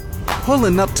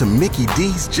Pulling up to Mickey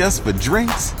D's just for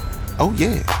drinks? Oh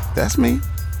yeah, that's me.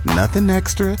 Nothing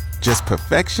extra, just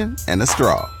perfection and a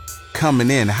straw. Coming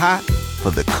in hot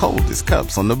for the coldest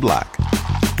cups on the block.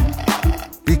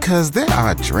 Because there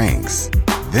are drinks.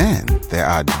 Then there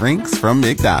are drinks from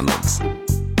McDonald's.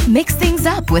 Mix things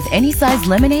up with any size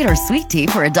lemonade or sweet tea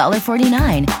for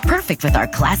 $1.49. Perfect with our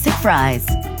classic fries.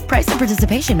 Price and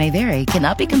participation may vary.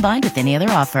 Cannot be combined with any other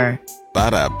offer.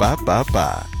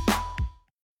 Ba-da-ba-ba-ba.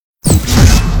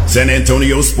 San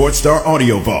Antonio Sports Star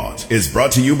Audio Vault is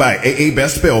brought to you by AA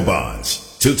Best Bail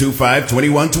Bonds.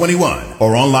 225-2121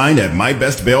 or online at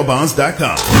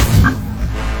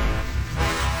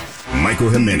mybestbailbonds.com. Michael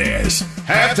Jimenez.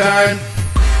 Halftime.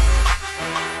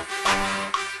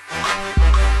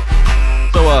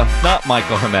 So, not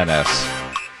Michael Jimenez.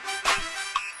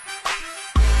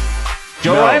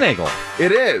 Joe Reinagle.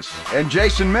 It is, and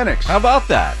Jason Minix. How about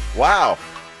that? Wow.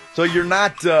 So you're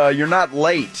not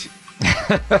late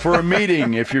for a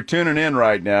meeting if you're tuning in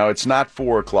right now. It's not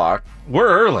 4 o'clock. We're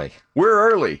early. We're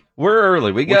early.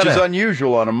 Which is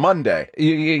unusual on a Monday.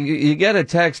 You get a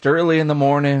text early in the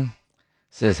morning.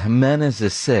 Says, Jimenez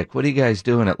is sick. What are you guys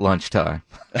doing at lunchtime?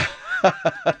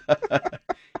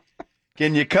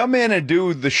 Can you come in and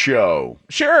do the show?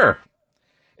 Sure.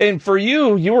 And for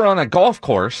you were on a golf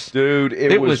course. Dude,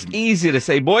 it was easy to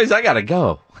say, boys, I got to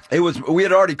go. We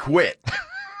had already quit.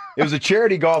 It was a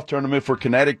charity golf tournament for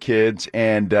kinetic kids,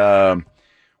 and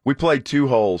we played 2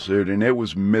 holes, dude, and it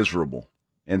was miserable.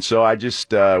 And so I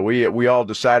just, we all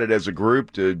decided as a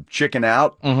group to chicken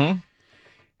out and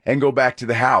go back to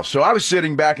the house. So I was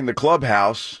sitting back in the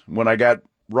clubhouse when I got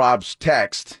Rob's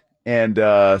text, and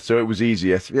so it was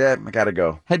easy. I said, yeah, I got to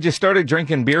go. Had you started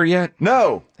drinking beer yet?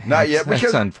 No, not yet.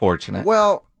 That's unfortunate.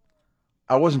 Well,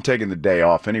 I wasn't taking the day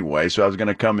off anyway, so I was going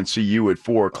to come and see you at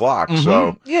 4 o'clock.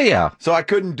 So yeah. So I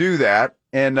couldn't do that.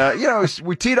 And,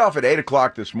 we teed off at 8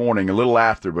 o'clock this morning, a little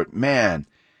after, but man,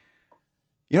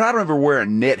 I don't ever wear a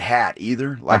knit hat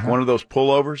either, like one of those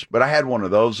pullovers, but I had one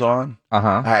of those on.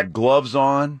 I had gloves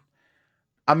on.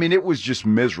 I mean, it was just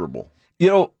miserable.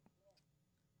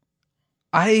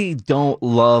 I don't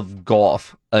love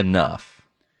golf enough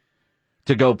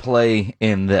to go play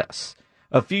in this.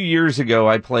 A few years ago,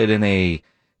 I played in a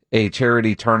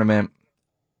charity tournament.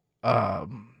 I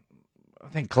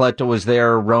think Coletta was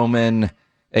there, Roman,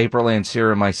 April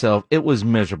Lancier, and myself. It was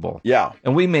miserable. Yeah.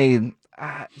 And we made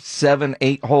 7,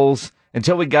 8 holes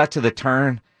until we got to the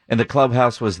turn, and the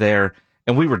clubhouse was there,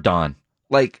 and we were done.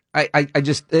 Like, I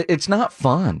just, it's not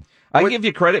fun. I give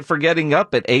you credit for getting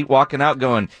up at 8, walking out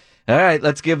going, all right,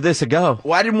 let's give this a go.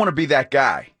 Well, I didn't want to be that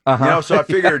guy. So I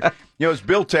figured, it's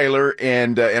Bill Taylor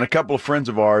and a couple of friends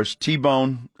of ours,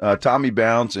 T-Bone, Tommy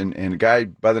Bounds, and a guy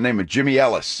by the name of Jimmy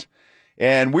Ellis.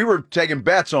 And we were taking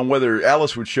bets on whether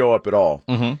Ellis would show up at all.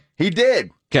 He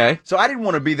did. Okay. So I didn't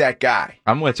want to be that guy.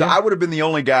 I'm with you. So I would have been the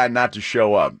only guy not to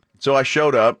show up. So I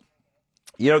showed up,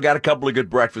 got a couple of good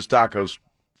breakfast tacos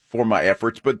for my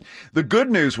efforts. But the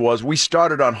good news was we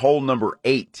started on hole number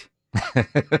 8.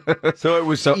 So it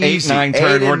was easy. 8, 9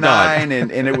 turn, we're 9, done.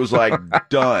 and it was like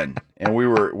done, and we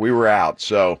were out.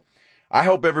 So I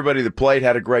hope everybody that played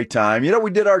had a great time.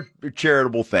 We did our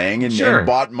charitable thing and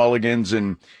bought mulligans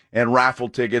and raffle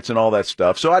tickets and all that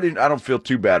stuff. So I don't feel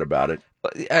too bad about it.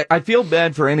 I feel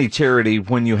bad for any charity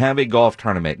when you have a golf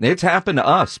tournament. It's happened to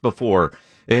us before,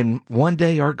 and one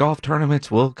day our golf tournaments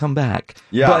will come back.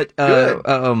 Yeah,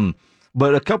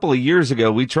 But a couple of years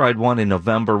ago, we tried one in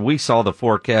November. We saw the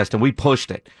forecast, and we pushed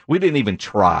it. We didn't even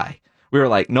try. We were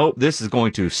like, nope, this is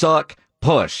going to suck,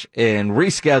 push, and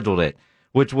rescheduled it,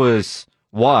 which was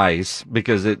wise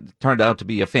because it turned out to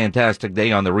be a fantastic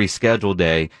day on the rescheduled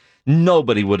day.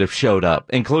 Nobody would have showed up,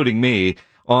 including me,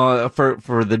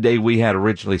 for the day we had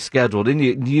originally scheduled.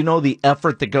 And you know the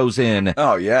effort that goes in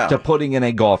to putting in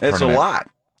a golf tournament. It's a lot.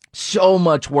 So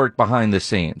much work behind the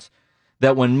scenes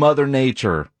that when Mother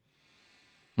Nature...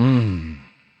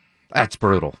 that's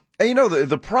brutal. And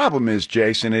the problem is,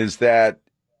 Jason, is that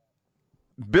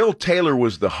Bill Taylor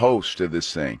was the host of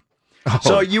this thing.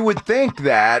 So you would think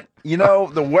that,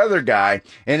 the weather guy,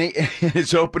 and in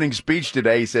his opening speech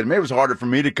today, he said, maybe it was harder for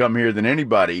me to come here than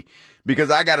anybody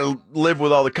because I got to live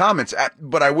with all the comments.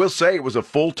 But I will say it was a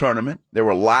full tournament. There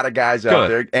were a lot of guys out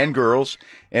there and girls.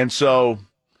 And so,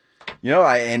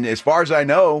 and as far as I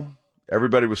know,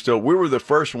 everybody was we were the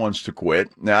first ones to quit.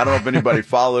 Now, I don't know if anybody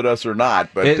followed us or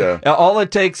not, but all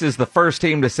it takes is the first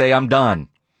team to say, I'm done.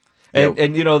 And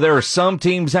there are some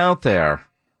teams out there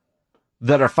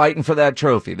that are fighting for that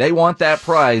trophy. They want that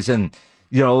prize. And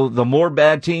the more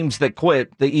bad teams that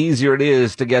quit, the easier it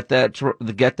is to get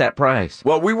that prize.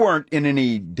 Well, we weren't in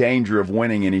any danger of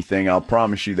winning anything. I'll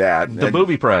promise you that. The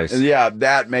booby prize. Yeah,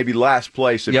 that maybe last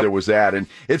place if Yep. there was that. And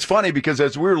it's funny because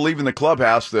as we were leaving the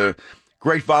clubhouse, the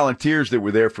great volunteers that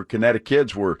were there for Kinetic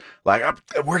Kids were like,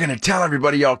 we're going to tell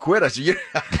everybody y'all quit. I said,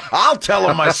 I'll tell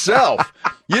them myself.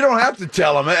 You don't have to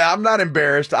tell them. I'm not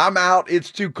embarrassed. I'm out. It's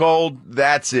too cold.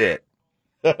 That's it.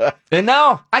 And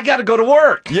now I got to go to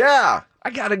work. Yeah. I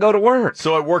got to go to work.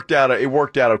 So it worked out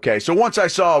okay. So once I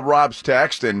saw Rob's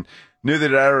text and knew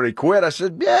that I already quit, I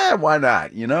said, yeah, why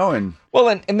not? And well,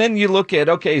 and then you look at,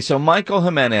 okay, so Michael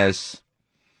Jimenez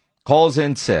calls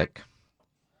in sick.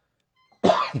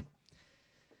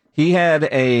 He had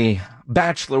a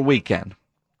bachelor weekend.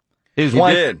 His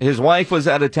wife was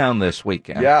out of town this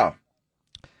weekend. yeah.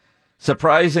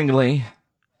 Surprisingly,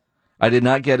 I did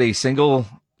not get a single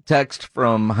text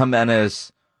from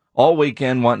Jimenez all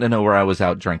weekend wanting to know where I was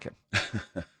out drinking.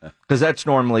 Because that's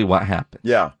normally what happens.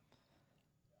 Yeah.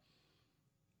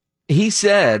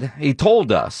 He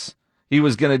told us he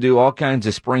was going to do all kinds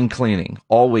of spring cleaning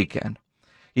all weekend.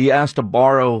 He asked to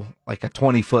borrow like a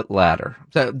 20-foot ladder,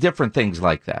 so different things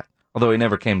like that, although he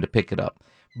never came to pick it up.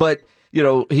 But,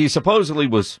 he supposedly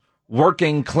was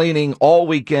working, cleaning all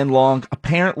weekend long.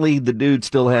 Apparently, the dude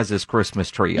still has his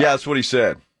Christmas tree up. Yeah, that's what he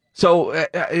said. So,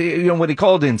 when he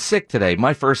called in sick today,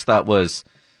 my first thought was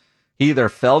he either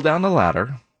fell down the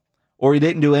ladder or he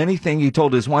didn't do anything he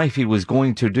told his wife he was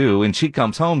going to do, and she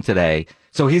comes home today,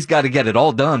 so he's got to get it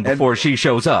all done before she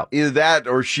shows up. Either that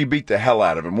or she beat the hell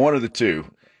out of him, one of the two,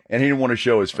 and he didn't want to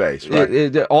show his face,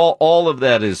 right? All of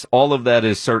that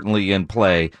is certainly in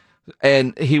play.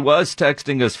 And he was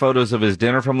texting us photos of his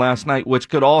dinner from last night, which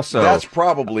could also... That's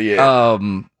probably it.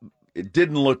 It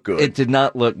didn't look good. It did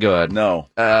not look good. No.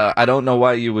 I don't know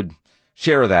why you would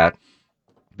share that,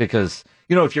 because,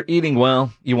 if you're eating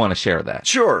well, you want to share that.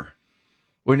 Sure.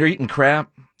 When you're eating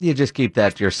crap, you just keep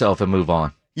that to yourself and move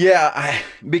on. Yeah,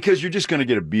 because you're just going to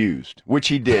get abused, which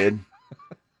he did.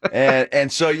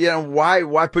 and so,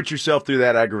 why put yourself through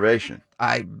that aggravation?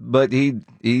 But he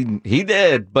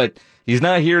did, but he's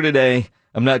not here today.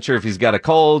 I'm not sure if he's got a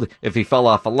cold, if he fell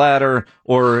off a ladder,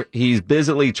 or he's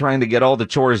busily trying to get all the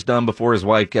chores done before his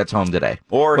wife gets home today.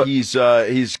 Or he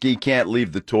can't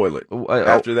leave the toilet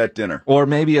after that dinner. Or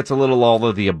maybe it's a little all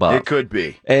of the above. It could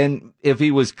be. And if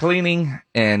he was cleaning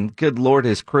and, good Lord,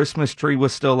 his Christmas tree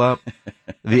was still up,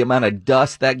 the amount of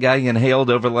dust that guy inhaled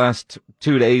over the last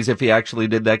 2 days, if he actually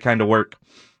did that kind of work,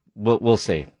 we'll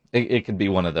see. It could be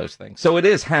one of those things. So it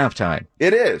is halftime.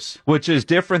 It is. Which is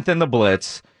different than the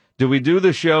Blitz. Do we do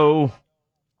the show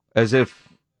as if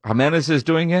Jimenez is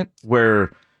doing it?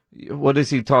 What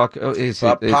does he talk?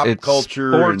 Pop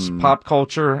culture. Sports, pop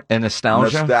culture, and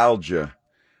nostalgia? Nostalgia.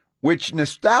 Which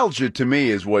nostalgia to me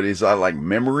is what is like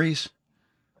memories?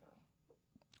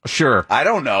 Sure. I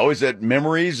don't know. Is it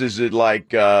memories? Is it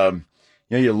like...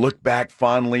 you look back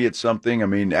fondly at something. I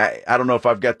mean, I don't know if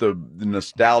I've got the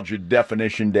nostalgia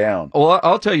definition down. Well,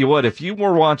 I'll tell you what. If you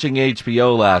were watching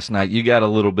HBO last night, you got a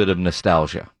little bit of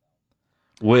nostalgia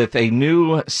with a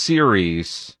new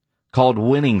series called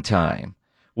Winning Time,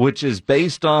 which is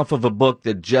based off of a book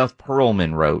that Jeff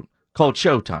Pearlman wrote called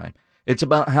Showtime. It's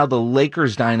about how the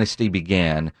Lakers dynasty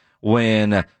began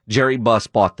when Jerry Buss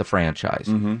bought the franchise.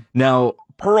 Mm-hmm. Now,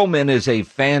 Pearlman is a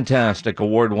fantastic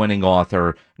award-winning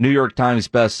author, New York Times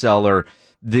bestseller.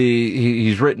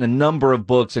 He's written a number of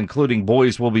books, including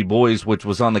Boys Will Be Boys, which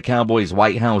was on the Cowboys'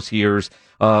 White House years.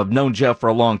 I've known Jeff for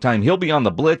a long time. He'll be on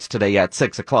the Blitz today at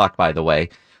 6 o'clock, by the way.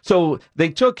 So they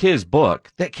took his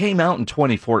book that came out in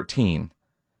 2014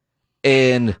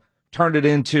 and turned it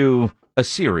into a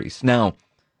series. Now,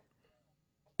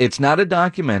 it's not a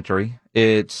documentary.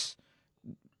 It's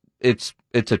a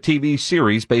TV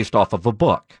series based off of a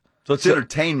book. So it's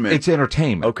entertainment. It's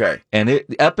entertainment. Okay. And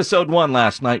episode 1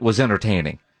 last night was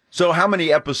entertaining. So how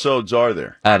many episodes are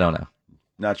there? I don't know.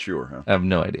 Not sure, huh? I have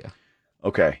no idea.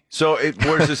 Okay. So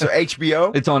where's this?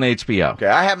 HBO? It's on HBO. Okay.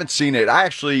 I haven't seen it. I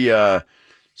actually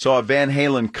saw a Van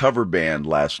Halen cover band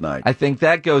last night. I think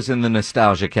that goes in the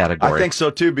nostalgia category. I think so,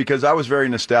 too, because I was very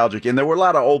nostalgic, and there were a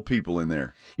lot of old people in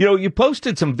there. You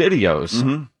posted some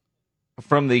videos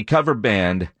from the cover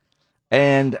band,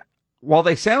 and while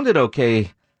they sounded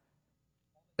okay,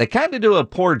 they kind of do a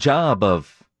poor job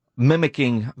of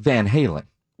mimicking Van Halen.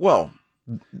 Well,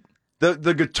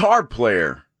 the guitar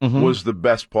player was the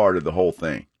best part of the whole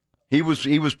thing. He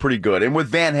was pretty good. And with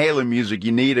Van Halen music,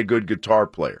 you need a good guitar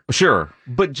player. Sure.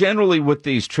 But generally with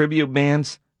these tribute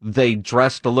bands, they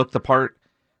dress to look the part.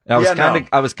 I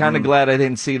was kind of glad I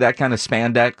didn't see that kind of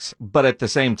spandex, but at the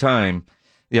same time,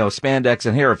 spandex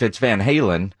and hair, if it's Van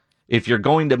Halen, if you're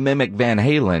going to mimic Van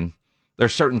Halen,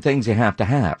 there's certain things you have to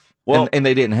have. Well, and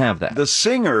they didn't have that. The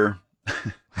singer,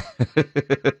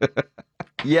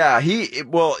 yeah,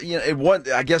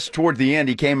 I guess toward the end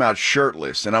he came out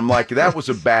shirtless, and I'm like, that was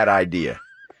a bad idea.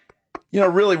 It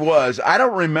really was. I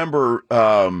don't remember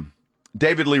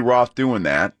David Lee Roth doing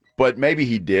that, but maybe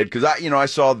he did, because I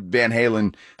saw Van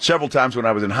Halen several times when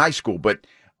I was in high school, but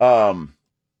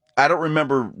I don't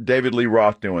remember David Lee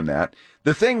Roth doing that.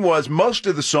 The thing was, most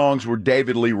of the songs were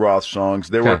David Lee Roth songs.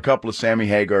 There were a couple of Sammy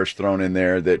Hagars thrown in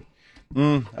there that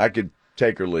I could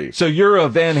take or leave. So you're a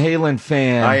Van Halen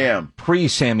fan. I am.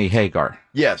 Pre-Sammy Hagar.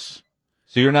 Yes.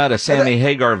 So you're not a Sammy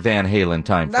Hagar Van Halen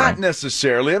time frame. Not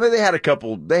necessarily. I mean,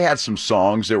 they had some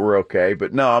songs that were okay,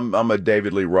 but no, I'm a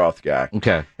David Lee Roth guy.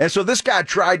 Okay. And so this guy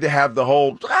tried to have the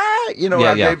whole, David, you know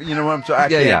what I'm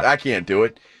saying? I can't do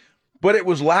it. But it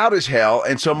was loud as hell,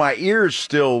 and so my ears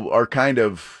still are kind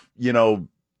of,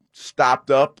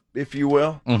 stopped up, if you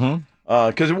will. Mm-hmm.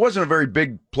 Because it wasn't a very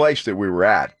big place that we were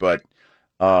at. But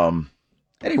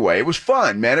anyway, it was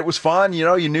fun, man. It was fun.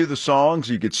 You knew the songs.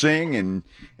 You could sing and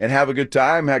have a good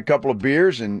time, had a couple of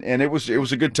beers, and it was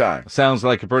a good time. Sounds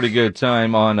like a pretty good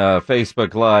time on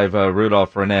Facebook Live,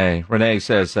 Rudolph Renee. Renee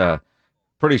says,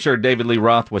 pretty sure David Lee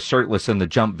Roth was shirtless in the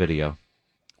Jump video.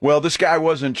 Well, this guy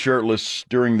wasn't shirtless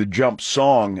during the Jump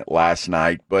song last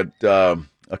night, but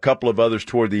a couple of others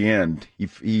toward the end, he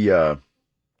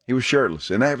was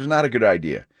shirtless, and that was not a good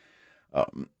idea.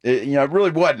 It really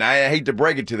wasn't. I hate to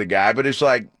break it to the guy, but it's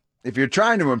like, if you're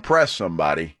trying to impress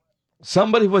somebody.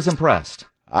 Somebody was impressed.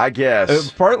 I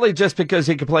guess. Partly just because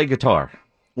he could play guitar.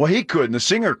 Well, he couldn't. The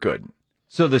singer couldn't.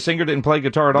 So the singer didn't play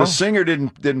guitar at all? The singer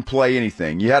didn't play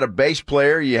anything. You had a bass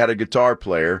player, you had a guitar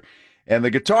player, and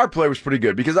the guitar player was pretty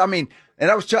good. Because, I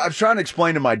was trying to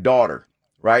explain to my daughter,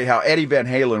 right, how Eddie Van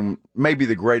Halen may be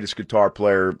the greatest guitar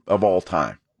player of all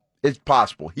time. It's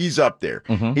possible. He's up there.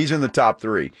 Mm-hmm. He's in the top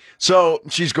 3. So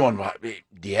she's going, well,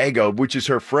 Diego, which is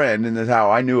her friend, and that's how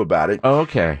I knew about it. Oh,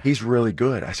 okay. He's really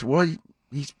good. I said, well,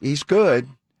 he's good,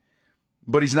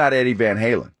 but he's not Eddie Van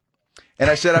Halen.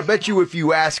 And I said, I bet you if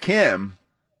you ask him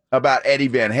about Eddie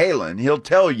Van Halen, he'll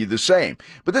tell you the same.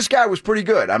 But this guy was pretty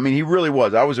good. He really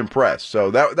was. I was impressed.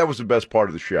 So that was the best part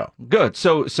of the show. Good.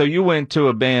 So you went to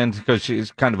a band because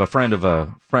she's kind of a friend of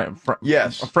a friend.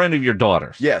 Yes. A friend of your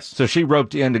daughter's. Yes. So she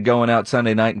roped you into going out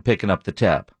Sunday night and picking up the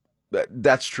tab.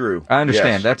 That's true. I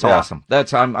understand. Yes.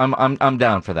 That's awesome. I'm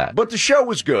down for that. But the show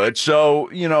was good. So,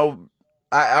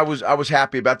 I was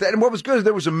happy about that. And what was good is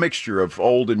there was a mixture of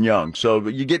old and young. So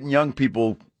you're getting young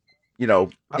people,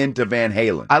 into Van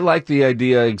Halen. I like the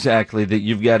idea exactly that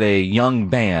you've got a young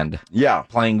band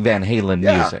playing Van Halen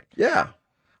music. Yeah.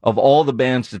 Of all the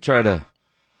bands to try to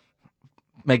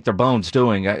make their bones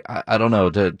doing, I don't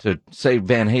know, to say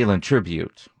Van Halen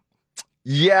tribute.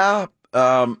 Yeah.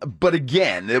 But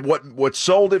again, what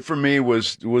sold it for me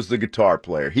was the guitar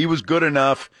player. He was good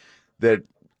enough that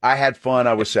I had fun.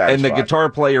 I was satisfied. And the guitar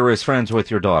player is friends with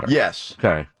your daughter. Yes.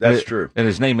 Okay. That's true. And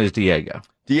his name is Diego.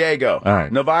 Diego. All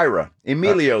right. Navarra.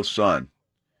 Emilio's son.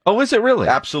 Oh, is it really?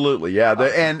 Absolutely. Yeah.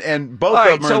 And both all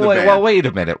right, of them are in the band. Well, wait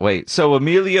a minute. Wait. So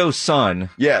Emilio's son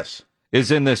yes. is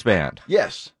in this band.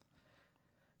 Yes.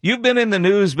 You've been in the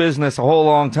news business a whole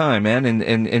long time, man,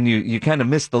 and you kind of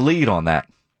missed the lead on that.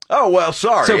 Oh, well,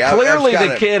 sorry. So clearly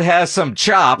the kid has some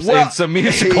chops and some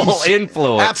musical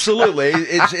influence. Absolutely.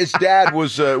 His dad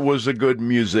was a good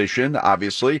musician,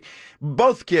 obviously.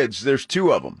 Both kids, there's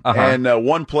 2 of them. Uh-huh. And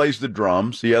one plays the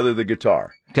drums, the other the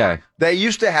guitar. Okay. They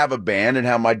used to have a band, and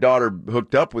how my daughter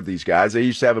hooked up with these guys, they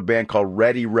used to have a band called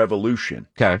Ready Revolution.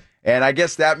 Okay. And I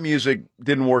guess that music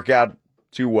didn't work out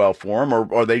too well for them,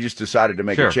 or they just decided to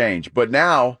make a change. But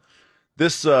now,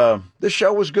 this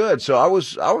show was good, so I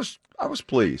was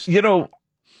pleased.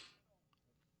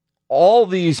 All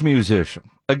these musicians,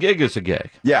 a gig is a gig.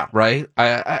 Yeah. Right?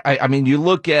 I mean, you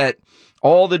look at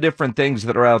all the different things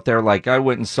that are out there. Like I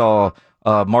went and saw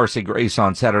Marcy Grace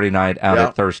on Saturday night out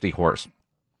at Thirsty Horse.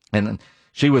 And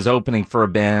she was opening for a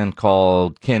band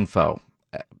called Kinfo.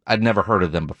 I'd never heard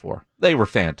of them before. They were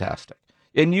fantastic.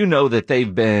 And that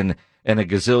they've been in a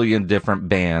gazillion different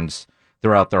bands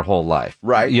throughout their whole life.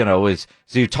 Right. As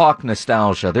you talk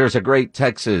nostalgia, there's a great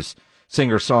Texas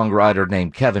singer-songwriter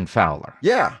named Kevin Fowler.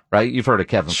 Yeah. Right? You've heard of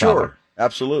Kevin Fowler. Sure.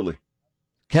 Absolutely.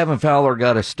 Kevin Fowler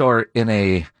got a start in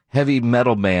a heavy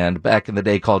metal band back in the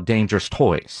day called Dangerous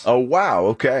Toys. Oh, wow.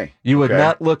 Okay. You would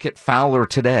not look at Fowler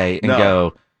today and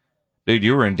go, dude,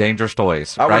 you were in Dangerous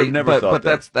Toys. I would have never thought that.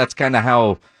 But that's kind of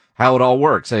how it all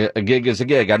works. A gig is a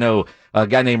gig. I know a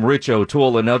guy named Rich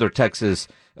O'Toole, another Texas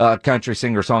country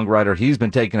singer-songwriter. He's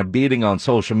been taking a beating on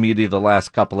social media the last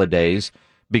couple of days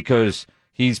because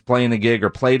he's playing a gig or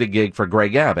played a gig for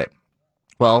Greg Abbott.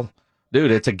 Well,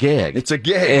 dude, it's a gig. It's a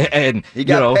gig. And he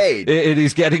got paid. And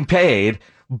he's getting paid,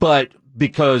 but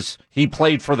because he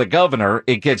played for the governor,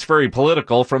 it gets very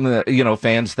political from the,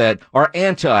 fans that are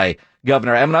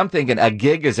anti-governor. I mean, I'm thinking a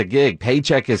gig is a gig.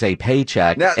 Paycheck is a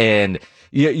paycheck. Now, and,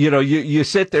 you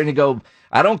sit there and you go,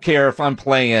 I don't care if I'm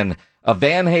playing a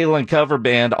Van Halen cover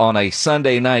band on a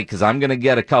Sunday night because I'm going to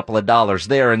get a couple of dollars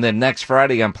there. And then next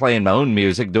Friday, I'm playing my own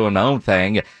music, doing my own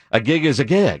thing. A gig is a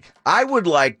gig. I would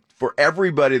like for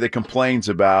everybody that complains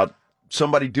about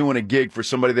somebody doing a gig for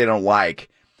somebody they don't like,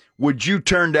 would you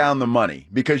turn down the money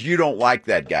because you don't like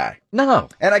that guy? No.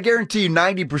 And I guarantee you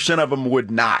 90% of them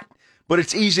would not. But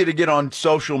it's easy to get on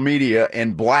social media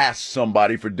and blast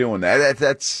somebody for doing that.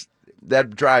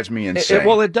 That drives me insane.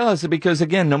 Well, it does, because,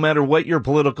 again, no matter what your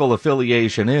political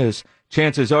affiliation is,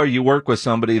 chances are you work with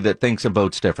somebody that thinks and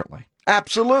votes differently.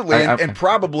 Absolutely. And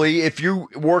probably if you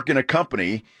work in a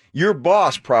company, your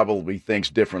boss probably thinks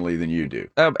differently than you do.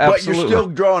 Absolutely. But you're still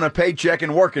drawing a paycheck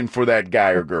and working for that guy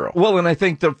or girl. Well, and I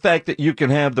think the fact that you can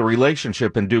have the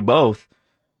relationship and do both,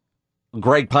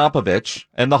 Greg Popovich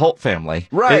and the Holt family,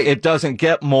 right? It doesn't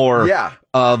get more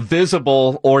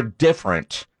visible or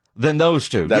different than those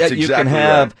two. That's Yet exactly you can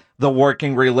have right. the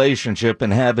working relationship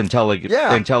and have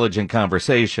intelligent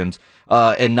conversations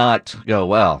and not go,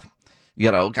 well,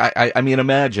 I mean,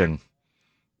 imagine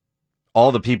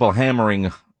all the people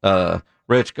hammering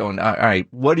Rich going, all right,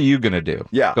 what are you going to do?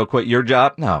 Yeah. Go quit your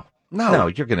job? No,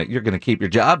 you're going to keep your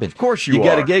job. And of course you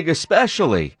get a gig,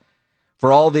 especially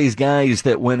for all these guys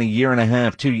that went a year and a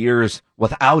half, 2 years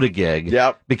without a gig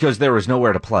because there was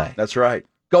nowhere to play. That's right.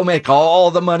 Go make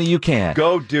all the money you can.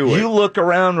 Go do it. You look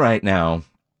around right now,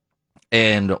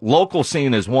 and local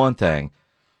scene is one thing.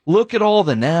 Look at all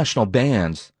the national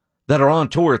bands that are on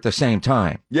tour at the same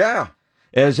time. Yeah.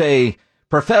 As a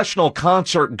professional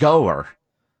concert goer,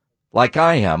 like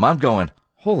I am, I'm going,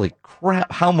 holy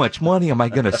crap, how much money am I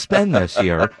going to spend this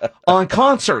year on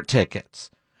concert tickets?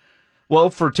 Well,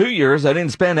 for 2 years, I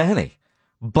didn't spend any.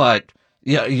 But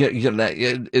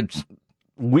it's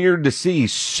weird to see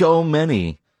so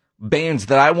many bands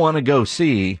that I want to go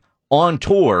see on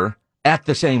tour at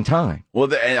the same time. Well,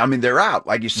 they're out,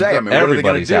 like you say. I mean, what are they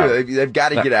going to do? They've got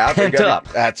to get out. Pent up.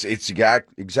 It's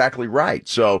exactly right.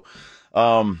 So,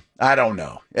 I don't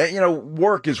know.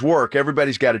 Work is work.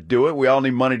 Everybody's got to do it. We all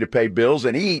need money to pay bills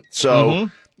and eat. So,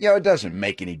 it doesn't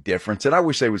make any difference. And I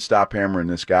wish they would stop hammering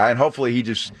this guy. And hopefully he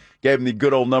just gave him the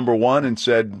good old number one and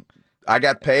said, I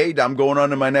got paid. I'm going on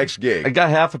to my next gig. I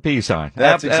got half a piece on.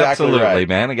 That's exactly Absolutely, right.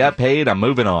 Man. I got paid. I'm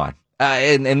moving on.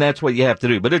 And that's what you have to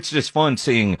do. But it's just fun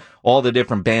seeing all the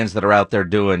different bands that are out there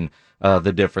doing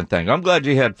the different thing. I'm glad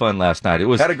you had fun last night. It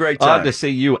was had a great time. Odd to see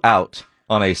you out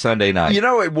on a Sunday night.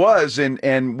 It was,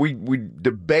 and we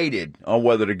debated on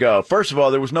whether to go. First of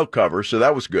all, there was no cover, so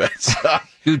that was good. So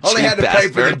You only had to cheap pay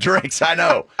for the bastard. drinks. I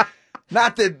know.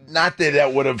 Not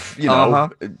that would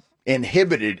have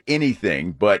inhibited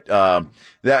anything, but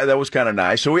that was kind of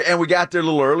nice. So we got there a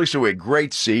little early, so we had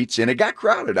great seats, and it got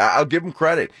crowded. I'll give them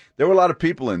credit. There were a lot of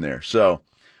people in there, so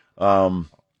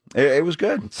it was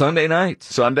good. Sunday night.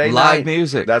 Sunday Live night.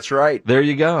 music. That's right. There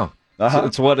you go. Uh-huh.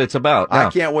 It's what it's about. Now, I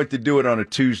can't wait to do it on a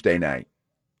Tuesday night.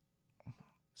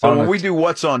 So when we do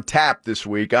What's on Tap this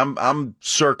week, I'm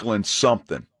circling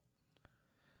something.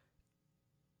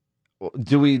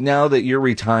 do we, now that you're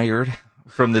retired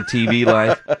from the TV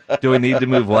life, do we need to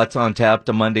move What's on Tap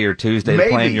to Monday or Tuesday to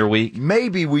plan your week?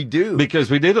 Maybe we do.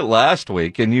 Because we did it last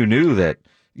week, and you knew that,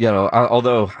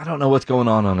 although I don't know what's going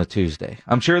on a Tuesday.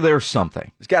 I'm sure there's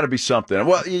something. There's got to be something.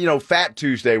 Well, Fat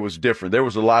Tuesday was different. There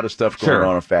was a lot of stuff going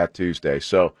on Fat Tuesday.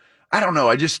 So I don't know.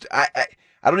 I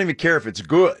don't even care if it's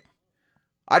good.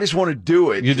 I just want to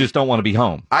do it. You just don't want to be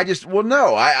home. I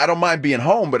don't mind being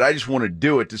home, but I just want to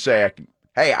do it to say,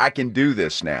 I can do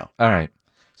this now. All right.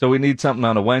 So we need something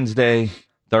on a Wednesday,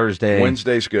 Thursday.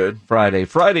 Wednesday's good. Friday,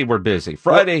 we're busy.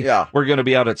 Friday, we're going to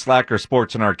be out at Slacker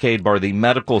Sports and Arcade Bar, the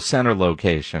Medical Center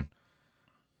location.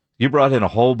 You brought in a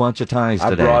whole bunch of ties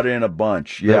today. I brought in a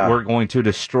bunch, that we're going to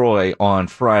destroy on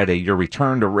Friday, your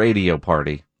return to radio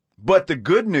party. But the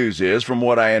good news is, from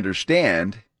what I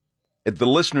understand, if the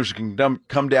listeners can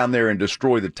come down there and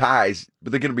destroy the ties,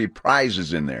 but there are going to be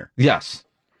prizes in there. Yes.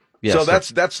 So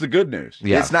that's the good news.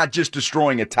 Yeah. It's not just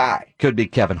destroying a tie. Could be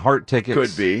Kevin Hart tickets.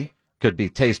 Could be. Could be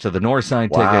Taste of the Northside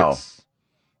Wow. tickets.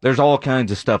 There's all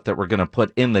kinds of stuff that we're going to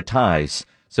put in the ties,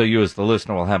 so you as the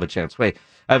listener will have a chance. Wait,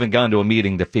 I haven't gone to a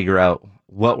meeting to figure out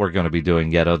what we're going to be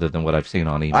doing yet other than what I've seen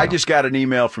on email. I just got an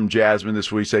email from Jasmine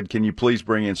this week, said, can you please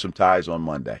bring in some ties on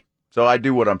Monday? So I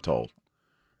do what I'm told.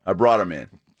 I brought them in.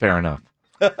 Fair enough.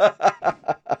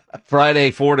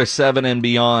 Friday, 4 to 7 and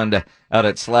beyond out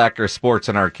at Slacker Sports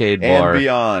and Arcade Bar. And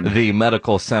beyond. The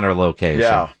Medical Center location.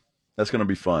 Yeah, that's going to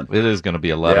be fun. It is going to be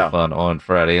a lot of fun on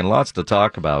Friday and lots to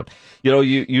talk about. You know,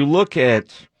 you look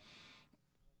at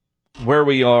where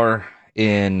we are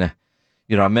in,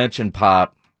 you know, I mentioned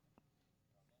Pop,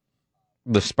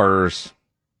 the Spurs.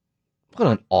 What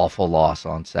an awful loss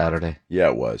on Saturday. Yeah,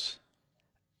 it was.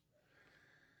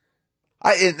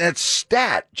 And that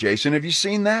stat, Jason, have you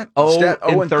seen that? Oh,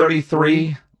 and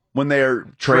 33 when they're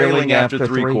trailing after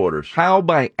three quarters. How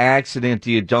by accident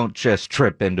do you don't just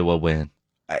trip into a win?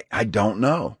 I don't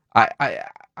know.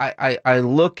 I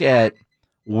look at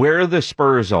where the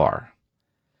Spurs are.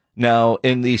 Now,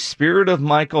 in the spirit of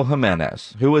Michael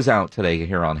Jimenez, who was out today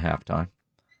here on halftime,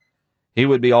 he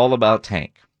would be all about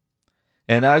Tank.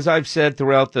 And as I've said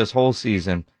throughout this whole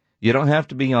season, you don't have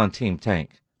to be on Team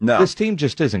Tank. No. This team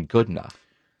just isn't good enough.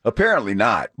 Apparently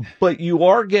not. But you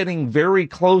are getting very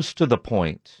close to the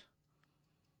point,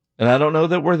 and I don't know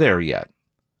that we're there yet,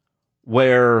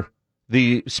 where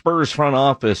the Spurs front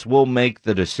office will make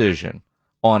the decision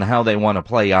on how they want to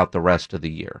play out the rest of the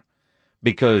year.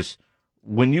 Because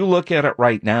when you look at it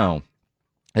right now,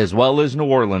 as well as New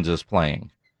Orleans is playing,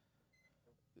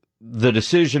 the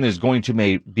decision is going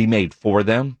to be made for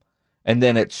them. And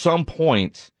then at some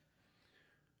point,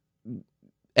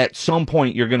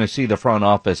 you're going to see the front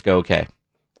office go, okay,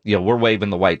 you know, we're waving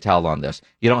the white towel on this.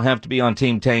 You don't have to be on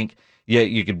Team Tank. Yeah,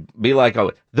 you could be like,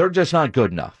 oh, they're just not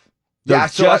good enough. They're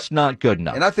just not good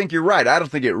enough. And I think you're right. I don't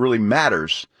think it really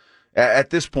matters at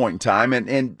this point in time.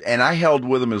 And I held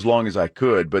with them as long as I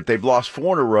could, but they've lost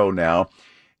 4 in a row now.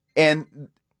 And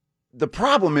the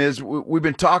problem is we've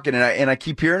been talking, and I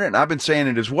keep hearing it, and I've been saying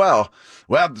it as well.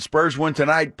 Well, if the Spurs win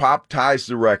tonight, Pop ties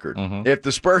the record. Mm-hmm. If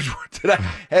the Spurs win tonight,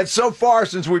 and so far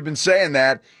since we've been saying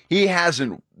that, they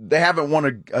haven't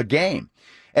won a game.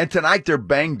 And tonight they're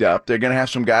banged up. They're going to have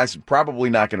some guys probably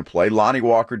not going to play. Lonnie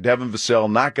Walker, Devin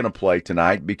Vassell not going to play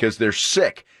tonight because they're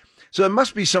sick. So there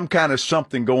must be some kind of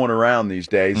something going around these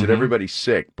days that everybody's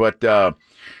sick. But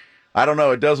I don't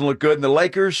know. It doesn't look good. And the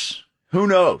Lakers, who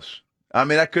knows? I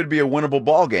mean, that could be a winnable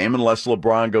ball game unless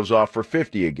LeBron goes off for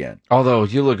 50 again. Although,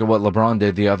 you look at what LeBron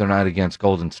did the other night against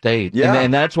Golden State,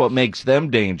 and that's what makes them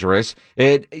dangerous.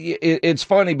 It's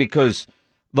funny because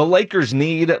the Lakers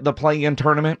need the play-in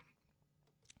tournament.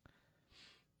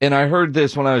 And I heard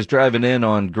this when I was driving in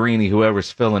on Greeny,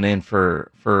 whoever's filling in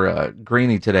for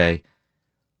Greeny today.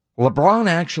 LeBron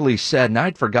actually said, and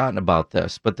I'd forgotten about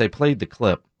this, but they played the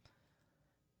clip.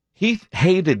 He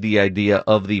hated the idea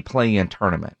of the play-in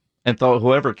tournament and thought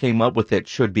whoever came up with it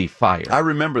should be fired. I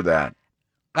remember that.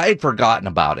 I had forgotten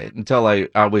about it until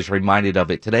I was reminded of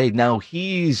it today. Now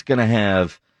he's going to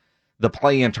have the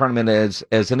play-in tournament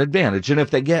as an advantage. And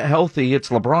if they get healthy, it's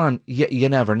LeBron. You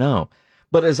never know.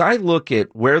 But as I look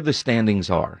at where the standings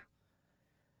are,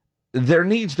 there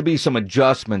needs to be some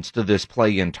adjustments to this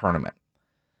play-in tournament.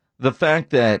 The fact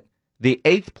that the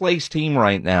 8th place team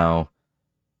right now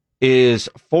is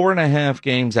 4.5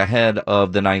 games ahead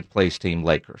of the 9th place team,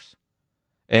 Lakers.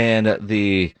 And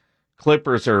the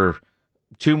Clippers are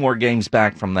 2 more games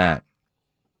back from that.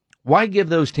 Why give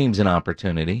those teams an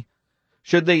opportunity?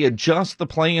 Should they adjust the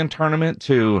play-in tournament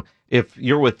to if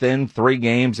you're within 3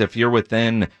 games, if you're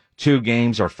within 2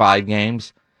 games or 5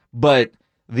 games? But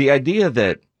the idea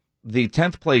that the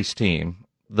 10th place team,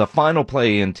 the final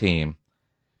play-in team,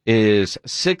 is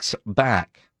 6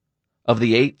 back of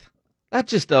the 8th, that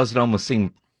just doesn't almost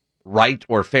seem right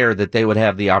or fair that they would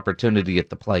have the opportunity at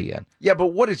the play-in. Yeah, but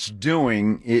what it's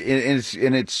doing,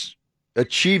 it's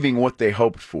achieving what they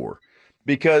hoped for.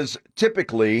 Because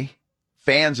typically,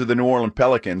 fans of the New Orleans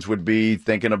Pelicans would be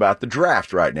thinking about the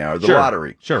draft right now, or the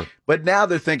lottery. Sure. But now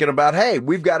they're thinking about, hey,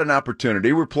 we've got an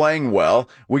opportunity. We're playing well.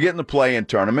 We get in the play-in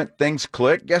tournament. Things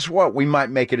click. Guess what? We might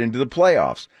make it into the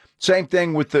playoffs. Same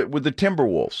thing with the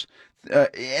Timberwolves.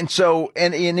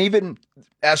 And even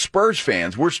as Spurs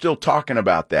fans, we're still talking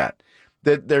about that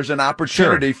there's an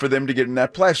opportunity for them to get in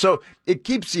that play. So it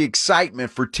keeps the excitement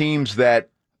for teams that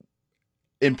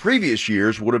in previous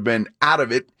years would have been out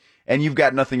of it, and you've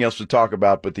got nothing else to talk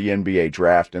about but the NBA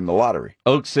draft and the lottery.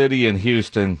 Oak City and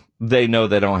Houston, they know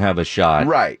they don't have a shot.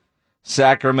 Right.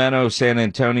 Sacramento, San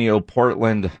Antonio,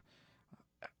 Portland,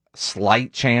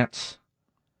 slight chance.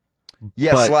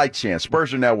 Yeah, slight chance.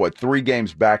 Spurs are now, 3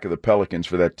 games back of the Pelicans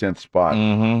for that 10th spot.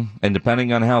 Mm-hmm. And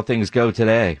depending on how things go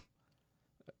tonight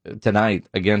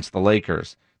against the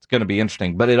Lakers, it's going to be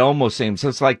interesting. But it almost seems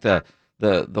it's like the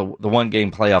one-game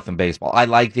playoff in baseball. I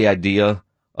like the idea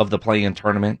of the play-in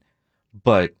tournament,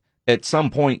 but at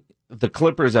some point, the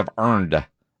Clippers have earned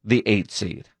the 8th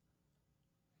seed.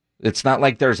 It's not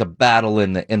like there's a battle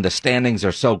in the standings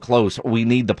are so close. We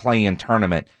need the play-in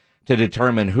tournament to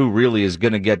determine who really is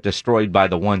going to get destroyed by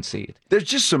the 1 seed. There's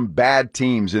just some bad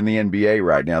teams in the NBA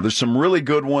right now. There's some really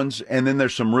good ones, and then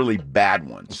there's some really bad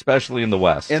ones, especially in the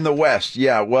West. In the West,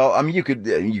 yeah. Well, I mean, you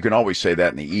can always say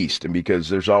that in the East, and because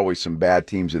there's always some bad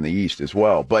teams in the East as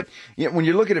well. But when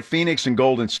you're looking at Phoenix and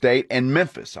Golden State and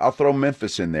Memphis, I'll throw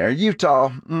Memphis in there.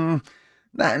 Utah,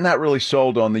 not really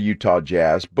sold on the Utah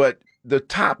Jazz, but the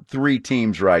top 3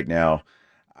 teams right now,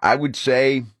 I would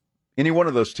say any one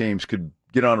of those teams could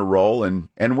get on a roll and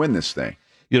win this thing.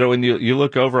 When you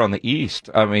look over on the East,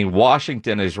 I mean,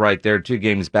 Washington is right there, 2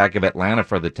 games back of Atlanta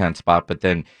for the 10th spot. But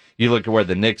then you look at where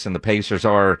the Knicks and the Pacers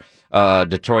are,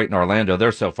 Detroit and Orlando,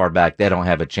 they're so far back, they don't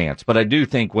have a chance. But I do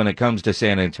think when it comes to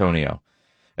San Antonio,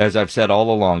 as I've said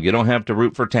all along, you don't have to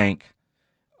root for Tank.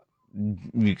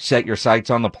 You set your sights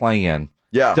on the play-in.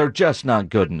 Yeah. They're just not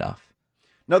good enough.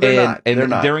 No, they're not. And they're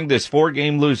not. During this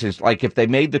 4-game losing, like if they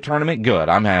made the tournament, good,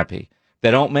 I'm happy.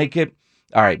 They don't make it,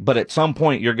 all right, but at some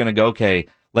point you're going to go, okay,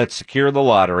 let's secure the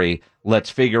lottery. Let's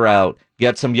figure out,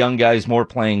 get some young guys more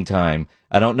playing time.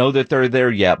 I don't know that they're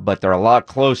there yet, but they're a lot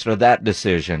closer to that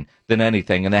decision than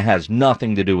anything, and that has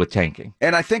nothing to do with tanking.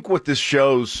 And I think what this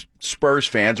shows Spurs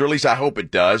fans, or at least I hope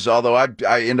it does, although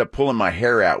I end up pulling my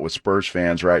hair out with Spurs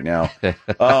fans right now,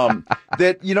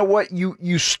 that, you know what,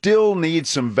 you still need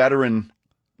some veteran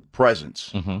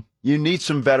presence. Mm-hmm. You need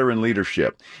some veteran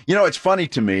leadership. It's funny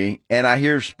to me, and I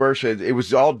hear Spurs say it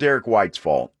was all Derek White's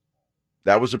fault.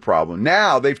 That was the problem.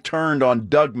 Now they've turned on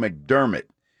Doug McDermott.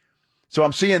 So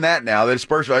I'm seeing that now, that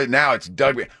Spurs, now it's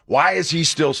Doug. Why is he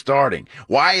still starting?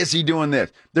 Why is he doing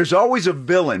this? There's always a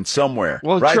villain somewhere,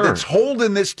 right, sure, that's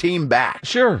holding this team back.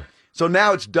 Sure. So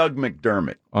now it's Doug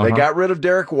McDermott. They got rid of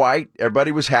Derek White.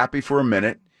 Everybody was happy for a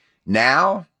minute.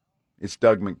 Now it's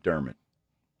Doug McDermott.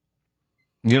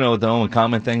 The only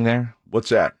common thing there? What's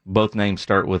that? Both names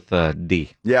start with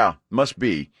D. Yeah, must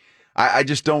be. I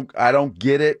just don't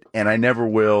get it, and I never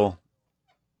will.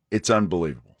 It's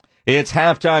unbelievable. It's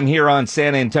halftime here on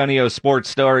San Antonio Sports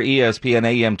Star, ESPN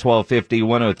AM 1250,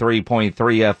 103.3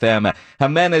 FM.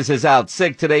 Jimenez is out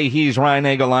sick today. He's Ryan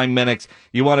Eagle. I'm Minix.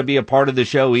 You want to be a part of the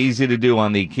show? Easy to do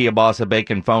on the Kielbasa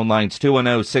Bacon phone lines,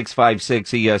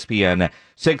 210-656-ESPN,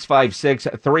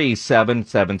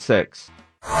 656-3776.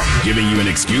 Giving you an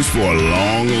excuse for a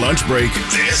long lunch break.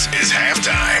 This is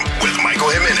Halftime with Michael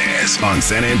Jimenez on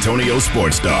San Antonio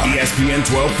Sports Star, ESPN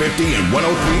 1250 and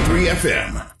 103.3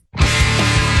 FM.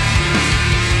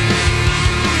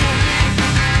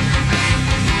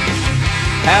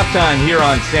 Halftime here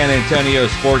on San Antonio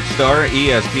Sports Star,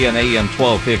 ESPN AM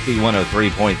 1250,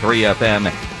 103.3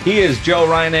 FM. He is Joe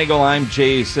Ryan Eagle. I'm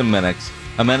Jason Minix.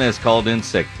 Jimenez called in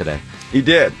sick today. He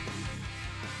did.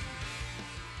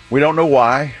 We don't know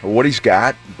why or what he's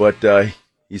got, but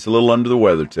he's a little under the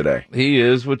weather today. He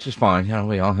is, which is fine.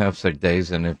 We all have sick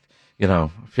days, and if you're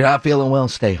not feeling well,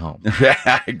 stay home.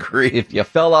 I agree. If you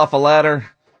fell off a ladder,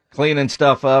 cleaning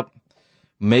stuff up,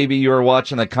 maybe you were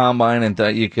watching the combine and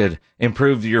thought you could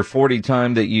improve your 40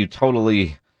 time that you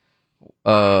totally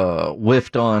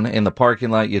whiffed on in the parking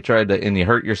lot. You tried to, and you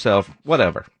hurt yourself.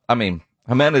 Whatever. I mean,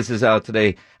 Jimenez is out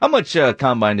today. How much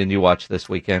combine did you watch this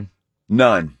weekend?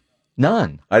 None.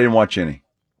 None. I didn't watch any.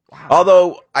 Wow.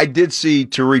 Although I did see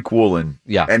Tariq Woolen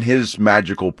and his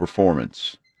magical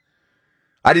performance.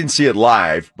 I didn't see it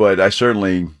live, but I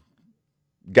certainly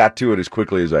got to it as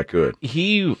quickly as I could.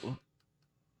 He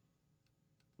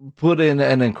put in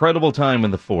an incredible time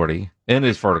in the 40, in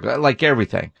his vertical, like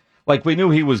everything. Like we knew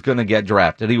he was going to get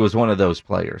drafted. He was one of those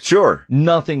players. Sure.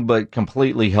 Nothing but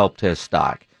completely helped his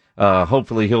stock.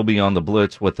 Hopefully he'll be on the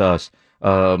blitz with us.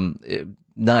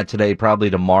 Not today, probably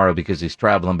tomorrow because he's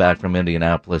traveling back from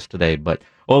Indianapolis today. But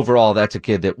overall, that's a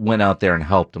kid that went out there and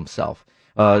helped himself.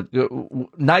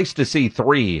 Nice to see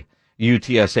 3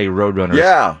 UTSA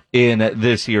Roadrunners in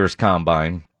this year's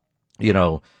combine.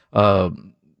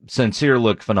 Sincere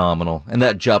looked phenomenal. And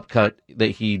that jump cut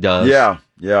that he does. Yeah.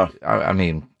 I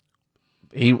mean,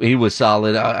 he was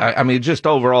solid. I mean, just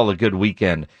overall a good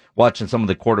weekend watching some of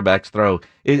the quarterbacks throw.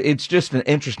 It's just an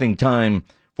interesting time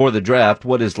for the draft,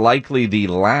 what is likely the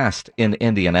last in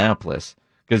Indianapolis,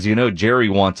 because Jerry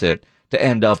wants it to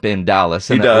end up in Dallas,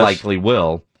 and it likely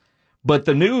will. But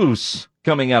the news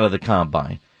coming out of the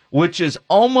combine, which has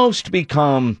almost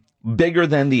become bigger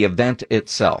than the event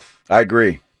itself. I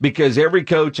agree. Because every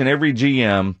coach and every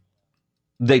GM,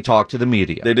 they talk to the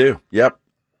media. They do, yep.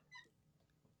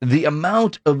 The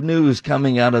amount of news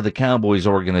coming out of the Cowboys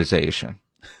organization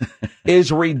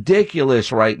is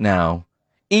ridiculous right now,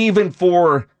 even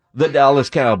for the Dallas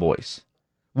Cowboys,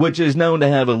 which is known to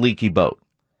have a leaky boat.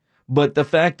 But the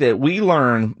fact that we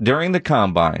learned during the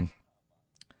combine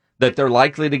that they're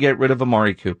likely to get rid of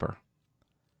Amari Cooper.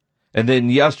 And then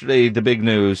yesterday, the big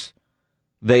news,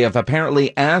 they have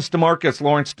apparently asked DeMarcus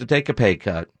Lawrence to take a pay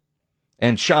cut.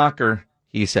 And shocker,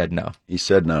 he said no. He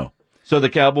said no. So the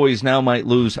Cowboys now might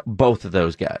lose both of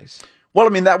those guys. Well, I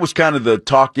mean, that was kind of the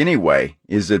talk anyway,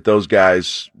 is that those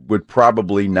guys would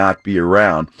probably not be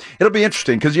around. It'll be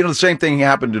interesting because, the same thing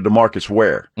happened to DeMarcus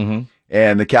Ware. Mm-hmm.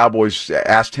 And the Cowboys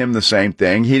asked him the same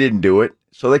thing. He didn't do it,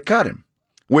 so they cut him,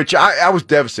 which I was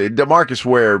devastated. DeMarcus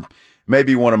Ware may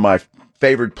be one of my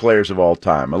favorite players of all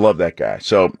time. I love that guy.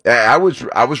 So I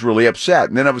was really upset.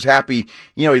 And then I was happy,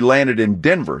 he landed in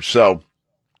Denver. So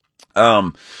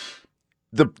the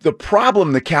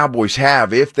problem the Cowboys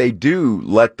have, if they do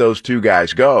let those two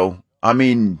guys go, I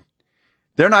mean,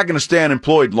 they're not going to stay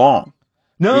unemployed long.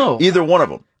 No. Either one of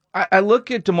them. I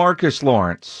look at DeMarcus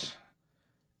Lawrence.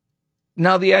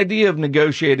 Now, the idea of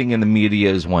negotiating in the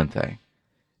media is one thing.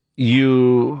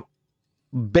 You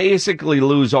basically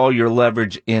lose all your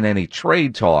leverage in any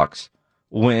trade talks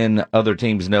when other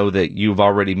teams know that you've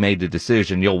already made the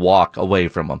decision. You'll walk away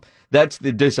from them. That's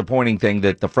the disappointing thing,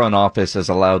 that the front office has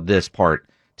allowed this part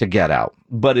to get out.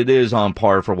 But it is on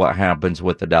par for what happens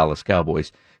with the Dallas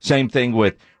Cowboys. Same thing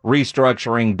with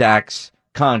restructuring Dak's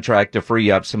contract to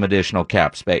free up some additional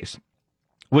cap space,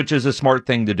 which is a smart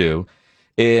thing to do.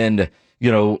 And,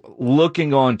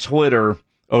 looking on Twitter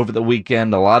over the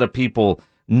weekend, a lot of people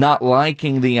not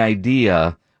liking the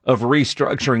idea of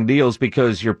restructuring deals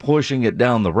because you're pushing it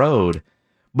down the road,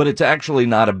 but it's actually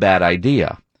not a bad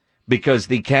idea because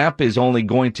the cap is only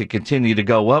going to continue to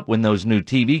go up when those new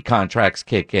TV contracts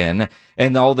kick in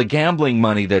and all the gambling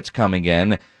money that's coming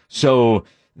in. So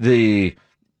the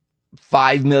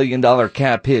 $5 million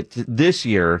cap hit this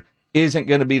year isn't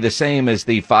going to be the same as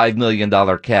the $5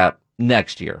 million cap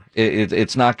next year.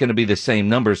 It's not going to be the same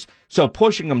numbers. So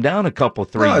pushing them down a couple,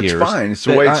 3 years. It's fine. It's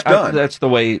the way it's done. That's the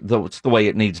way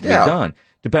it needs to be done,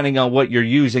 depending on what you're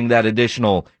using that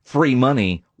additional free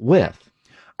money with.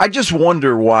 I just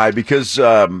wonder why, because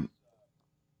in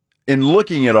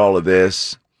looking at all of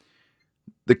this,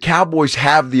 the Cowboys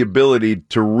have the ability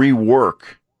to rework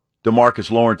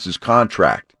DeMarcus Lawrence's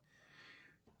contract,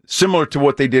 similar to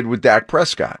what they did with Dak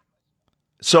Prescott.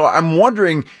 So I'm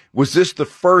wondering, was this the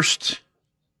first,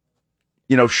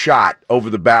 shot over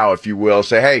the bow, if you will?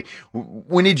 Say, hey,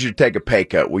 we need you to take a pay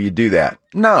cut. Will you do that?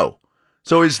 No.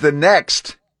 So is the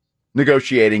next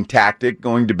negotiating tactic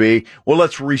going to be, well,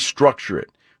 let's restructure it.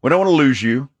 We don't want to lose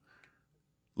you.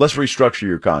 Let's restructure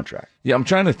your contract. Yeah, I'm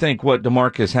trying to think what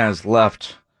DeMarcus has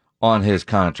left on his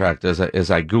contract as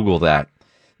I Google that.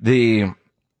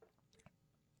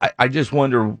 I just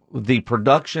wonder the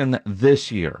production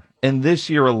this year, and this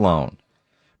year alone,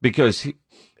 because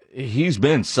he's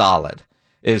been solid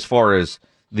as far as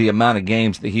the amount of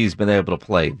games that he's been able to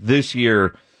play. This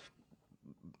year,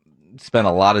 spent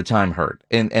a lot of time hurt,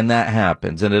 and that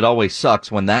happens, and it always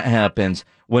sucks when that happens,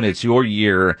 when it's your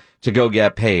year to go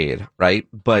get paid, right?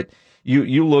 But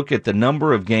you look at the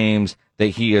number of games that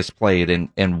he has played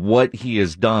and what he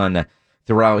has done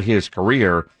throughout his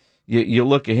career, you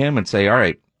look at him and say, all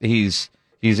right, he's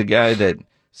a guy that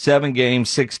 7 games,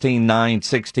 16-9,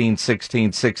 16-16,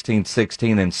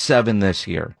 16-16, and 7 this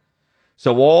year.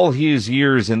 So all his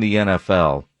years in the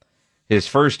NFL, his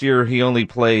first year he only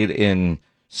played in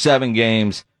 7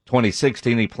 games.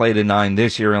 2016 he played in 9.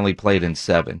 This year only played in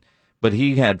 7. But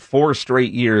he had 4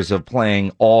 straight years of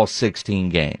playing all 16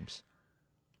 games.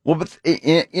 Well, but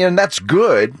and that's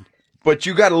good, but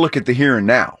you got to look at the here and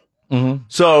now. Mm-hmm.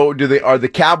 So are the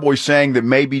Cowboys saying that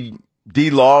maybe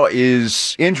D-Law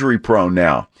is injury prone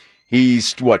now?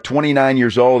 He's 29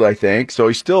 years old, I think. So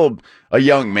he's still a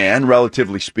young man,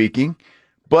 relatively speaking.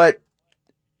 But,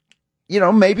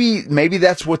 maybe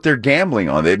that's what they're gambling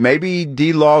on. That maybe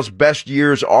D-Law's best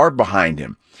years are behind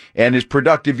him and his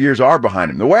productive years are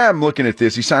behind him. The way I'm looking at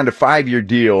this, he signed a 5-year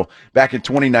deal back in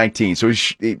 2019. So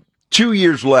he's 2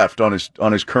 years left on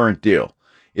his current deal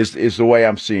is the way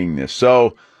I'm seeing this.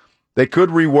 So they could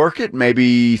rework it,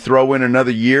 maybe throw in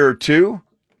another year or 2.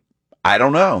 I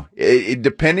don't know.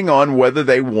 Depending on whether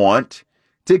they want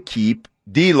to keep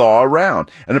D-Law around.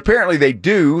 And apparently they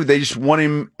do. They just want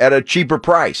him at a cheaper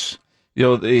price.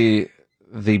 The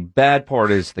bad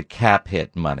part is the cap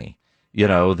hit money.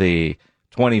 The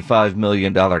 $25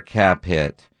 million cap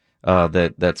hit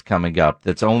that's coming up.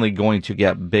 That's only going to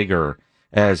get bigger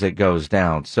as it goes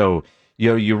down. So,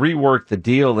 you rework the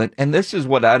deal. And this is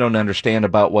what I don't understand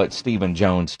about what Stephen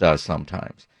Jones does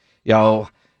sometimes.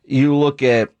 You look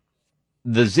at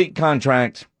the Zeke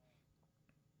contract,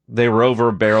 they were over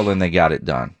a barrel and they got it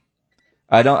done.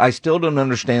 I still don't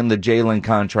understand the Jalen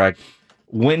contract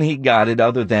when he got it,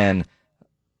 other than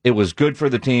it was good for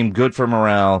the team, good for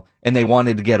morale, and they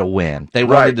wanted to get a win. They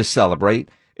wanted to celebrate.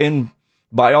 And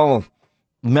by all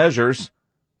measures,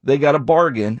 they got a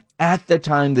bargain at the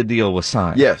time the deal was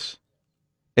signed. Yes.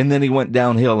 And then he went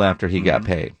downhill after he got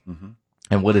paid. Mm-hmm.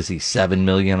 And what is he, $7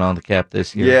 million on the cap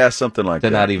this year? Yeah, something like that.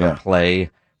 To not even play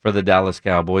for the Dallas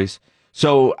Cowboys.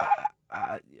 So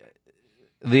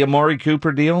the Amari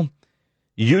Cooper deal,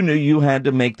 you knew you had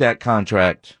to make that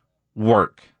contract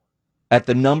work at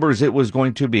the numbers it was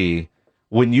going to be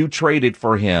when you traded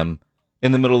for him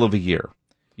in the middle of a year.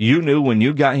 You knew when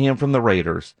you got him from the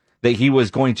Raiders that he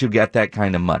was going to get that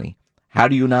kind of money. How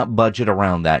do you not budget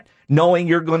around that, knowing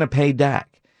you're going to pay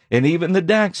Dak? And even the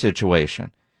Dak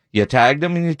situation, you tagged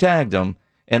him and you tagged him,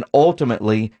 and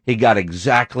ultimately he got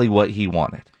exactly what he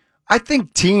wanted. I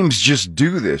think teams just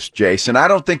do this, Jason. I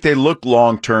don't think they look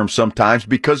long-term sometimes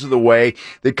because of the way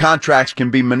the contracts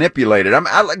can be manipulated.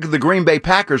 I like the Green Bay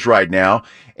Packers right now,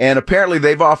 and apparently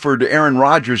they've offered Aaron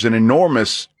Rodgers an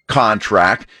enormous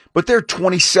contract, but they're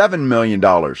 $27 million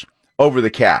over the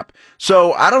cap.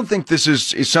 So I don't think this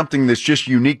is something that's just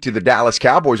unique to the Dallas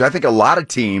Cowboys. I think a lot of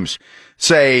teams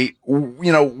say,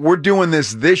 we're doing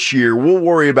this year. We'll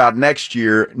worry about next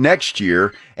year,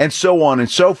 and so on and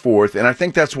so forth. And I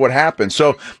think that's what happens.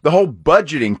 So the whole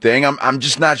budgeting thing, I'm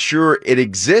just not sure it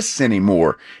exists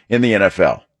anymore in the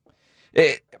NFL.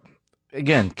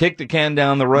 Again, kick the can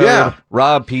down the road, Yeah.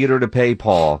 rob Peter to pay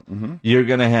Paul. Mm-hmm. You're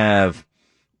going to have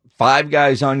 5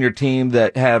 guys on your team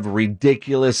that have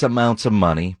ridiculous amounts of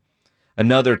money,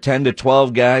 another 10 to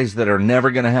 12 guys that are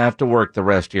never going to have to work the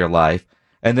rest of your life.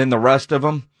 And then the rest of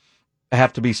them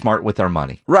have to be smart with their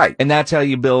money. Right. And that's how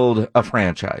you build a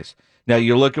franchise. Now,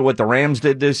 you look at what the Rams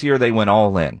did this year. They went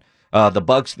all in. The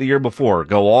Bucs the year before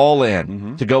go all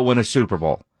in to go win a Super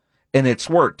Bowl. And it's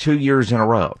worked 2 years in a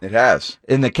row. It has.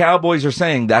 And the Cowboys are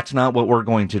saying that's not what we're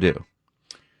going to do.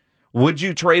 Would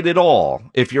you trade it all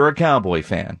if you're a Cowboy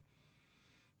fan?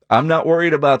 I'm not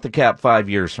worried about the cap 5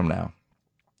 years from now.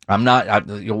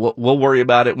 We'll worry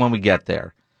about it when we get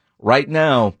there. Right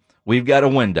now, we've got a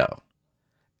window,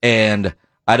 and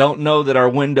I don't know that our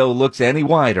window looks any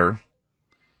wider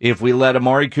if we let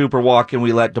Amari Cooper walk and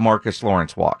we let DeMarcus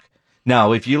Lawrence walk.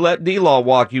 Now, if you let D-Law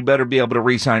walk, you better be able to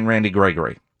re-sign Randy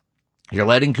Gregory. You're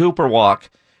letting Cooper walk,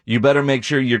 you better make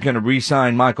sure you're going to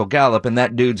re-sign Michael Gallup, and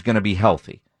that dude's going to be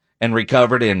healthy and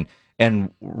recovered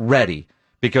and ready.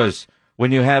 Because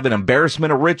when you have an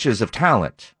embarrassment of riches of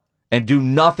talent and do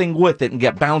nothing with it and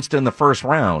get bounced in the first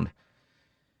round,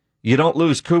 you don't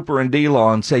lose Cooper and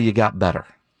D-Law and say you got better.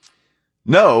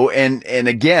 No, and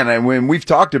again, when we've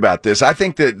talked about this, I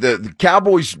think that the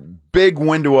Cowboys' big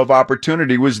window of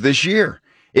opportunity was this year.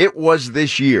 It was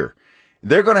this year.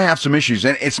 They're going to have some issues,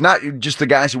 and it's not just the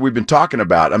guys that we've been talking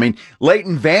about. I mean,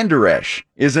 Leighton Vander Esch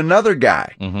is another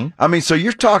guy. Mm-hmm. I mean, so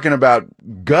you're talking about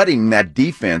gutting that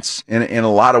defense in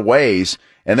a lot of ways,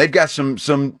 and they've got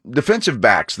some defensive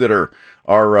backs that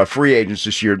are free agents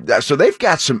this year. So they've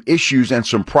got some issues and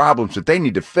some problems that they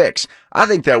need to fix. I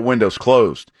think that window's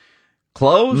closed.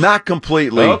 Closed? Not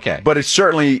completely. Okay. But it's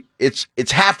certainly it's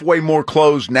halfway more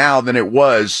closed now than it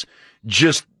was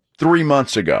just 3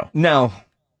 months ago. No.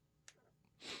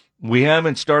 We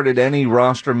haven't started any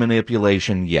roster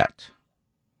manipulation yet.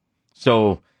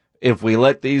 So if we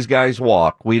let these guys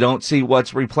walk, we don't see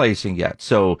what's replacing yet.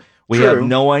 So we True. have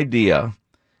no idea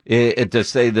to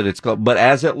say that it's close. But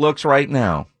as it looks right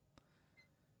now,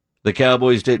 the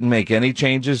Cowboys didn't make any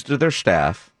changes to their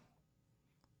staff.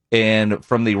 And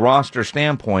from the roster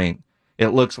standpoint, it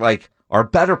looks like our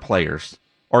better players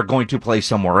are going to play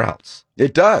somewhere else.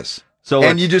 It does.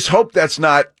 And you just hope that's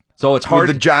not it's hard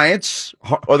the Giants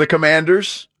or the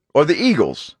Commanders or the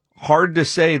Eagles. Hard to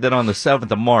say that on the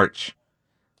 7th of March,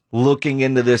 looking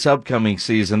into this upcoming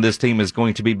season, this team is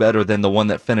going to be better than the one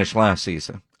that finished last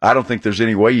season. I don't think there's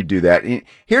any way you do that.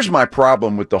 Here's my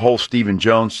problem with the whole Stephen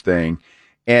Jones thing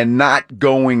and not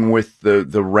going with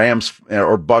the Rams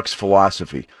or Bucs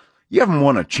philosophy. You haven't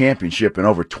won a championship in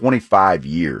over 25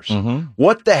 years. Mm-hmm.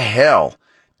 What the hell?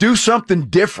 Do something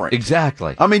different.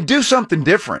 Exactly. I mean, do something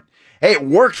different. Hey, it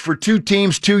worked for 2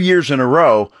 teams 2 years in a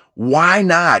row. Why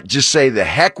not just say the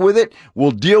heck with it? We'll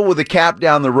deal with the cap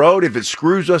down the road. If it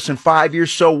screws us in 5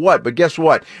 years, so what? But guess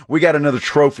what? We got another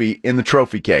trophy in the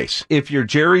trophy case. If you're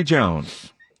Jerry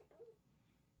Jones,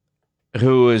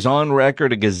 who is on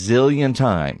record a gazillion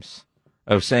times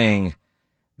of saying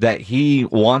that he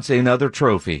wants another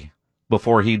trophy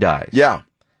before he dies. Yeah.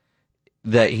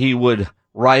 That he would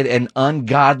write an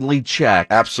ungodly check.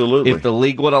 Absolutely. If the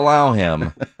league would allow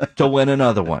him to win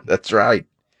another one. That's right.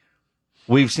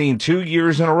 We've seen 2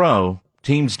 years in a row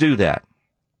teams do that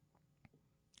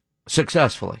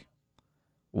successfully.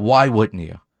 Why wouldn't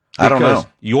you? I don't know.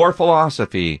 Your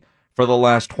philosophy for the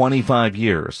last 25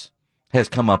 years has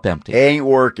come up empty. It ain't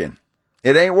working.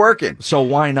 It ain't working. So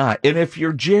why not? And if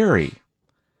you're Jerry,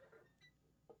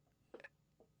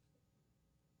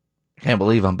 I can't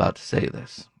believe I'm about to say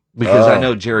this because I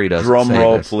know Jerry doesn't drum say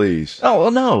roll, this. please. Oh,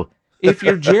 well, no. If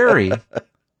you're Jerry,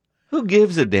 who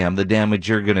gives a damn the damage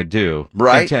you're going to do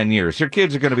in 10 years? Your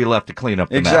kids are going to be left to clean up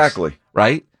the mess,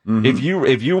 right? Mm-hmm.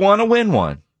 If you want to win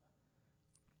one,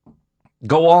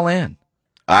 go all in.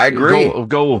 I agree.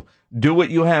 Go do what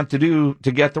you have to do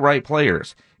to get the right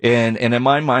players. And in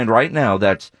my mind right now,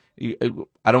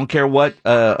 I don't care what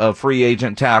a free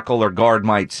agent tackle or guard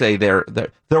might say. They're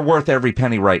worth every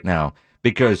penny right now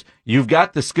because you've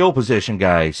got the skill position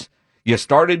guys. You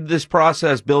started this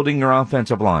process building your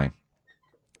offensive line.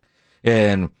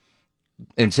 And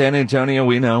in San Antonio,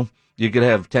 we know you could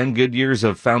have 10 good years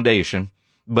of foundation,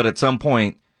 but at some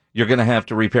point, you're going to have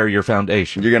to repair your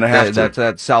foundation. You're going to have to.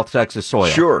 That's South Texas soil.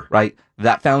 Sure. Right?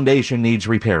 That foundation needs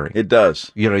repairing. It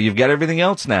does. You've got everything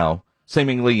else now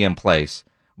seemingly in place,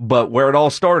 but where it all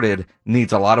started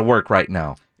needs a lot of work right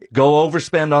now. Go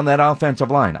overspend on that offensive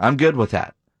line. I'm good with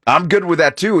that. I'm good with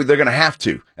that, too. They're going to have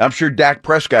to. I'm sure Dak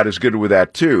Prescott is good with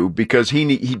that, too, because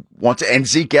he wants, and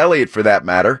Zeke Elliott, for that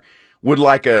matter, would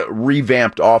like a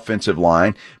revamped offensive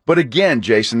line. But again,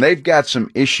 Jason, they've got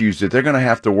some issues that they're going to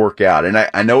have to work out. And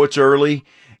I know it's early,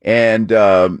 and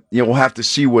we'll have to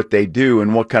see what they do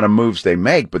and what kind of moves they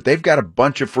make. But they've got a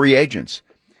bunch of free agents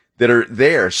that are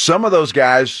there. Some of those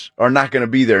guys are not going to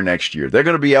be there next year. They're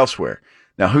going to be elsewhere.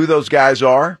 Now, who those guys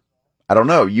are, I don't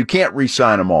know. You can't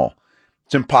re-sign them all.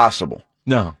 It's impossible.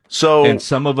 No. So, and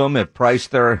some of them have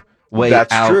priced their way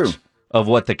out of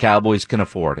what the Cowboys can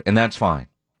afford, and that's fine.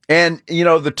 And,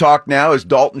 the talk now is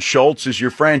Dalton Schultz is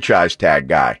your franchise tag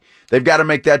guy. They've got to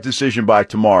make that decision by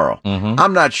tomorrow. Mm-hmm.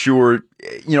 I'm not sure,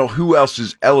 who else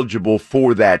is eligible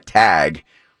for that tag.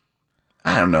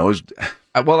 I don't know.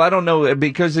 Well, I don't know.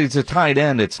 Because it's a tight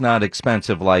end, it's not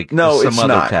expensive like some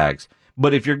other tags.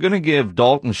 But if you're going to give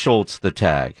Dalton Schultz the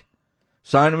tag,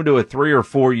 sign him to a 3 or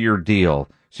 4 year deal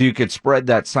so you could spread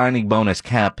that signing bonus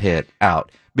cap hit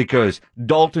out. Because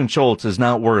Dalton Schultz is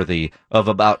not worthy of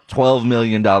about $12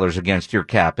 million against your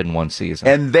cap in one season.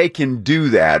 And they can do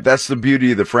that. That's the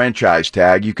beauty of the franchise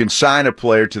tag. You can sign a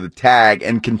player to the tag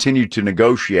and continue to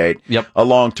negotiate a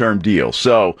long-term deal.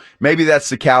 So maybe that's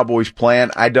the Cowboys'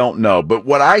 plan. I don't know. But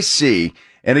what I see,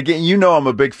 and again, I'm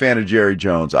a big fan of Jerry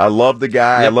Jones. I love the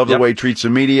guy. I love the way he treats the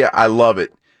media. I love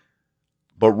it.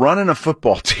 But running a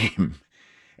football team,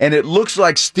 and it looks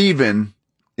like Steven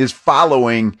is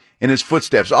following in his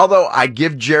footsteps. Although I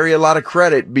give Jerry a lot of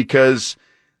credit because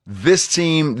this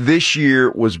team this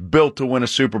year was built to win a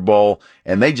Super Bowl,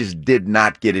 and they just did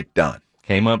not get it done.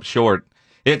 Came up short.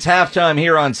 It's halftime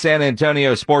here on San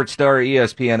Antonio Sports Star,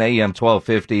 ESPN AM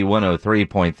 1250,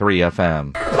 103.3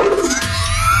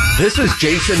 FM. This is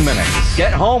Jason Minix.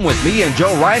 Get home with me and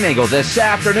Joe Reinagle this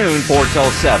afternoon, 4 till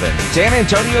 7. San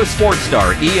Antonio Sports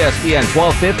Star, ESPN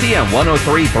 1250 and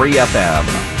 103.3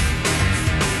 FM.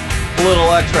 A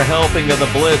little extra helping of the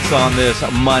Blitz on this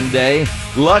Monday.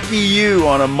 Lucky you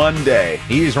on a Monday.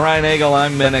 He's Reinagle,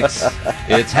 I'm Minix.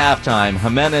 It's halftime.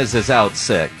 Jimenez is out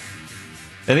sick.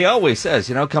 And he always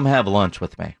says, come have lunch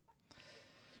with me.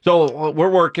 So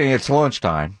we're working, it's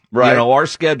lunchtime. Right. Our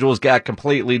schedules got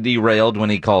completely derailed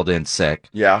when he called in sick.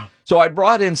 Yeah. So I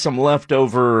brought in some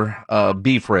leftover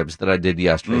beef ribs that I did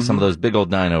yesterday, some of those big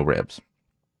old dino ribs.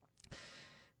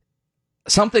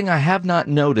 Something I have not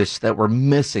noticed that we're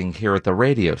missing here at the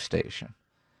radio station.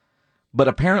 But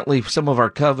apparently some of our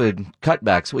COVID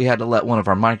cutbacks, we had to let one of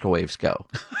our microwaves go.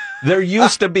 There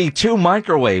used to be 2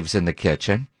 microwaves in the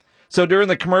kitchen. So during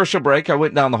the commercial break, I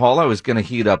went down the hall. I was going to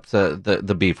heat up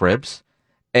the beef ribs.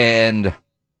 And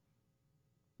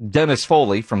Dennis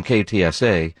Foley from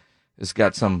KTSA has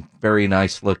got some very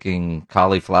nice looking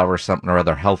cauliflower something or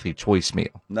other healthy choice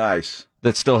meal. Nice.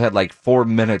 That still had like 4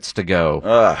 minutes to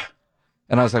go.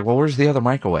 And I was like, well, where's the other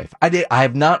microwave? I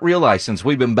have not realized since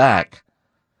we've been back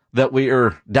that we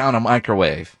are down a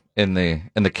microwave in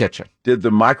the kitchen. Did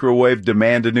the microwave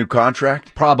demand a new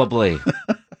contract? Probably.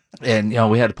 And,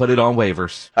 we had to put it on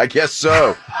waivers. I guess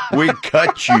so. We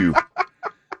cut you.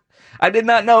 I did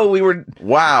not know we were.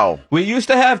 Wow. We used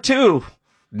to have 2.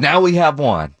 Now we have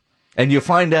 1. And you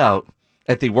find out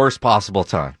at the worst possible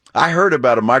time. I heard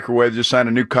about a microwave just signed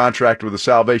a new contract with the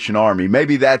Salvation Army.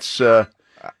 Maybe that's...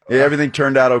 everything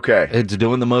turned out okay. It's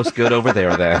doing the most good over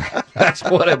there, then. That's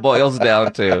what it boils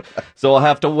down to. So I'll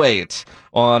have to wait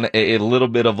on a little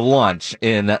bit of lunch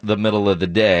in the middle of the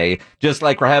day, just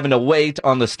like we're having to wait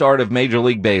on the start of Major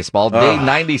League Baseball, day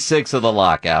 96 of the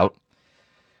lockout.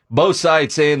 both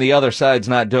sides saying the other side's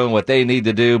not doing what they need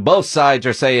to do. Both sides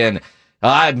are saying,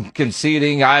 I'm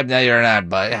conceding, you're not,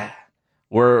 but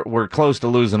we're close to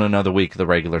losing another week of the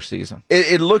regular season.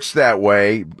 It looks that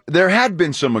way. There had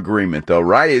been some agreement, though,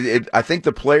 right? I think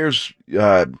the players'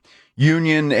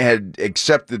 union had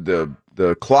accepted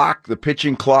the clock, the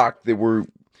pitching clock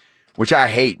which I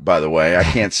hate, by the way. I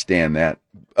can't stand that.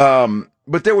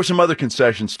 But there were some other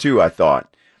concessions, too, I thought.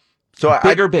 So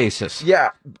Bigger bases.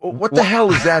 Yeah. What the hell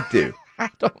does that do? I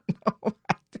don't know.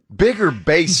 Bigger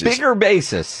bases. Bigger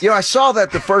bases. I saw that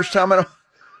the first time.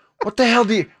 What the hell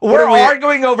do you... We're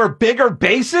arguing over bigger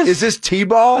bases? Is this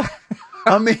T-ball?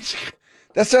 I mean,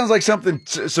 that sounds like something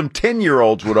some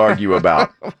 10-year-olds would argue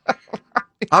about.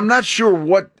 I'm not sure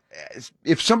what...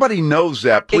 If somebody knows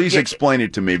that, please explain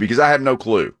it to me, because I have no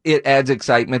clue. It adds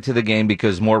excitement to the game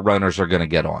because more runners are going to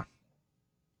get on.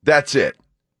 That's it.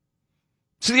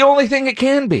 It's the only thing it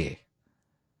can be.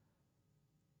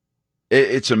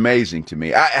 It's amazing to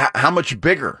me. How much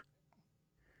bigger?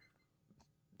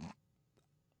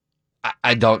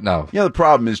 I don't know. The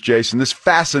problem is, Jason, this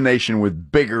fascination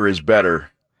with bigger is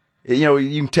better. You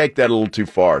can take that a little too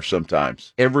far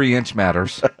sometimes. Every inch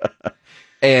matters.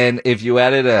 And if you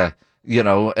added an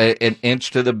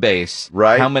inch to the base,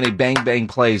 right? How many bang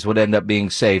plays would end up being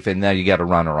safe, and now you got a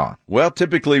runner on? Well,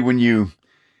 typically when you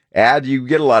add, you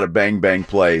get a lot of bang bang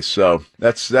plays, so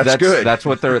that's good. That's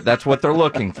what they're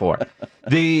looking for.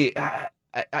 The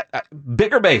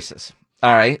bigger bases.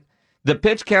 All right. The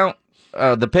pitch count,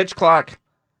 the pitch clock.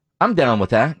 I'm down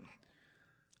with that.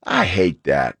 I hate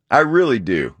that. I really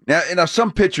do. Now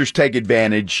some pitchers take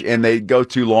advantage and they go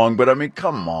too long, but I mean,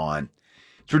 come on.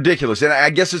 It's ridiculous. And I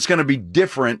guess it's going to be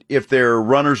different if there are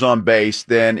runners on base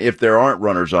than if there aren't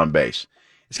runners on base.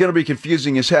 It's going to be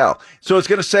confusing as hell. So it's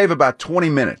going to save about 20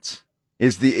 minutes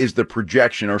is the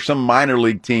projection, or some minor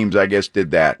league teams, I guess,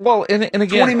 did that. Well, and again,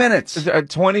 20 minutes.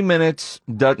 20 minutes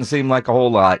doesn't seem like a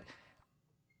whole lot.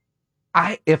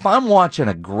 If I'm watching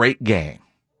a great game,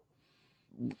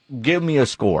 give me a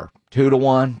score.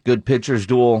 2-1, good pitchers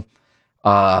duel,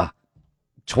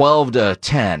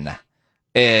 12-10,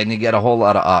 and you get a whole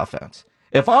lot of offense.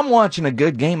 If I'm watching a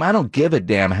good game, I don't give a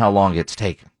damn how long it's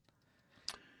taken.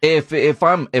 If it's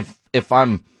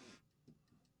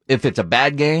a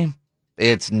bad game,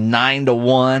 it's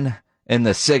 9-1 in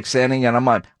the 6th inning,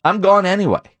 and I'm gone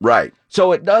anyway. Right.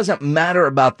 So it doesn't matter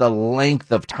about the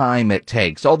length of time it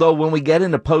takes. Although when we get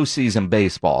into postseason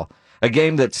baseball, a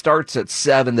game that starts at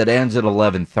 7 that ends at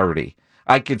 11:30,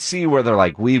 I could see where they're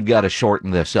like, we've got to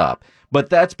shorten this up. But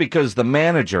that's because the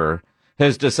manager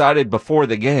has decided before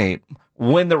the game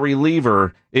when the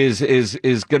reliever is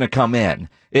going to come in.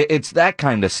 It's that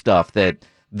kind of stuff that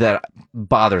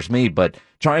bothers me. But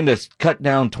trying to cut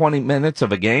down 20 minutes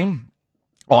of a game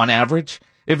on average,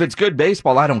 if it's good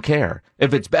baseball, I don't care.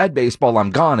 If it's bad baseball, I'm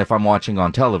gone if I'm watching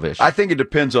on television. I think it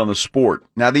depends on the sport.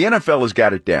 Now, the NFL has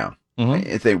got it down.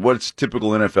 Mm-hmm. I think what's a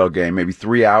typical NFL game? Maybe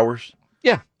 3 hours?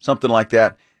 Yeah. Something like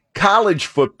that. College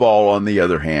football, on the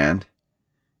other hand,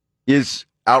 is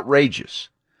outrageous.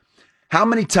 How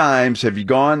many times have you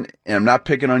gone, and I'm not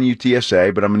picking on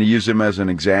UTSA, but I'm going to use them as an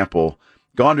example,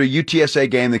 gone to a UTSA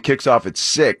game that kicks off at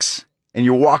 6, and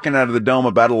you're walking out of the dome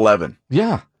about 11?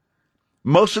 Yeah.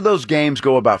 Most of those games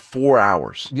go about 4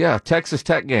 hours. Yeah, Texas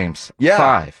Tech games,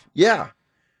 5. Yeah.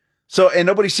 So, and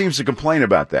nobody seems to complain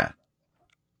about that.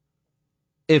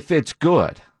 If it's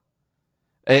good.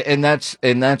 And that's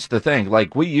the thing.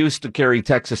 Like, we used to carry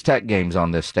Texas Tech games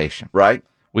on this station. Right.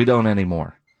 We don't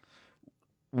anymore.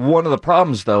 One of the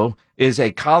problems, though, is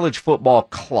a college football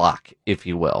clock, if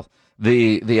you will.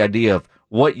 The idea of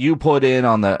what you put in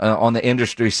on the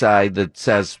industry side that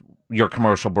says your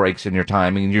commercial breaks and your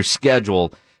timing and your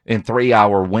schedule in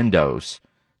 3-hour windows.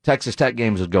 Texas Tech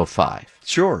games would go 5.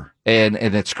 Sure. And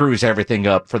it screws everything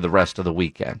up for the rest of the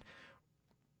weekend.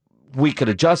 We could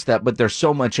adjust that, but there's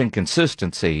so much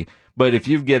inconsistency. But if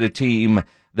you get a team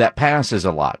that passes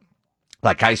a lot,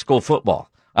 like high school football,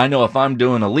 I know if I'm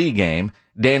doing a league game,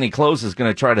 Danny Close is going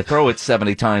to try to throw it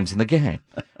 70 times in the game,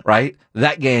 right?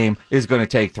 That game is going to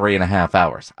take 3.5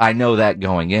 hours. I know that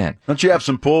going in. Don't you have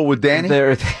some pull with Danny?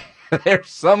 There's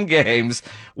some games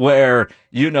where,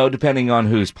 depending on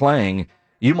who's playing,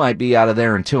 you might be out of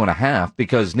there in 2.5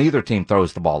 because neither team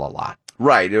throws the ball a lot.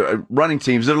 Right. Running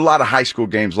teams. There's a lot of high school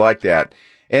games like that.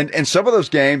 And some of those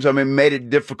games, made it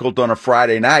difficult on a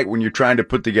Friday night when you're trying to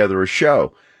put together a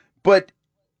show. But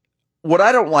what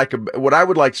I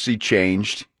would like to see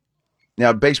changed,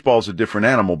 now baseball's a different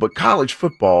animal, but college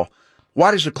football,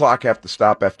 why does the clock have to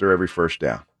stop after every first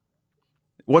down?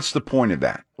 What's the point of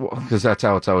that? Well, because that's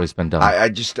how it's always been done. I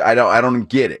don't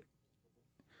get it.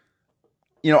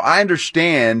 I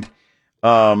understand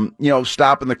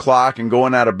stopping the clock and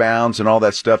going out of bounds and all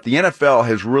that stuff. The NFL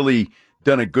has really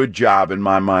done a good job, in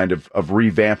my mind, of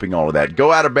revamping all of that.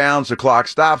 Go out of bounds, the clock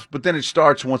stops, but then it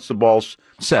starts once the ball's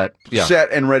set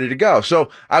and ready to go. So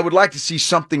I would like to see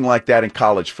something like that in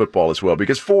college football as well,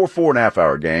 because 4.5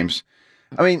 hour games,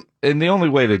 I mean. And the only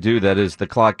way to do that is the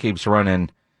clock keeps running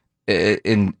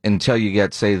until you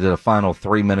get, say, the final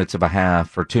 3 minutes of a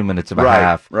half or 2 minutes of a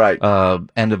half. Right.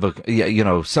 End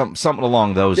of something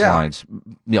along those lines.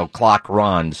 Clock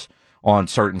runs on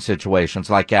certain situations,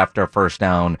 like after a first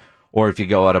down, or if you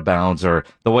go out of bounds, or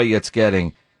the way it's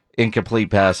getting, incomplete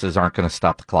passes aren't going to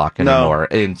stop the clock anymore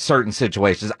in certain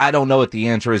situations. I don't know what the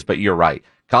answer is, but you're right.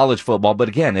 College football, but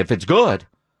again, if it's good,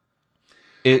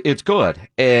 it's good.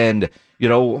 And,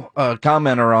 a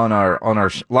commenter on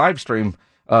our live stream,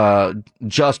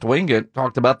 Just Wing It,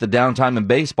 talked about the downtime in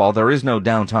baseball. There is no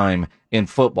downtime in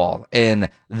football, and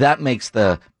that makes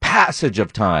the passage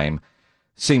of time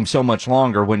seem so much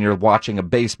longer when you're watching a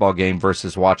baseball game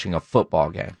versus watching a football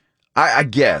game. I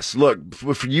guess. Look,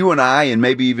 for you and I, and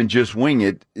maybe even Just Wing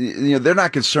It, they're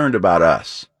not concerned about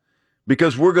us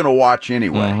because we're going to watch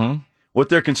anyway. Mm-hmm. What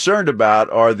they're concerned about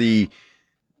are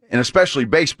and especially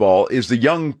baseball, is the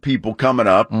young people coming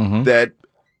up that,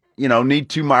 need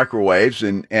 2 microwaves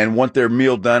and want their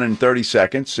meal done in 30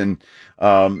 seconds. And,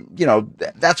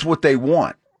 that's what they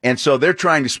want. And so they're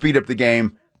trying to speed up the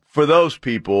game for those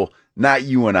people, not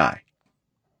you and I.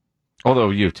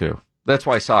 Although you too. That's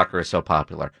why soccer is so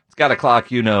popular. It's got a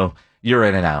clock, you're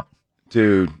in and out.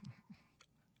 Dude,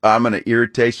 I'm going to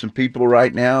irritate some people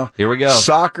right now. Here we go.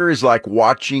 Soccer is like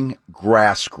watching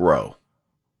grass grow.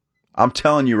 I'm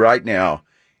telling you right now,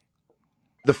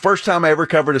 the first time I ever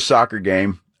covered a soccer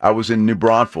game, I was in New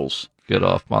Braunfels. Get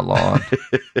off my lawn.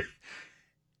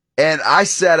 And I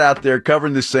sat out there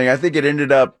covering this thing. I think it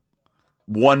ended up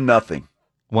 1-0.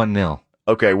 1-0.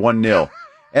 Okay, 1-0.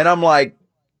 And I'm like,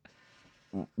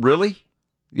 really?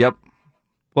 Yep.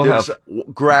 We'll have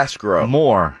grass grow.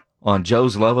 More on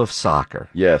Joe's love of soccer.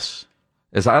 Yes.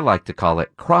 As I like to call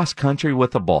it, cross country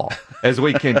with a ball. As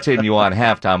we continue on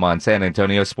halftime on San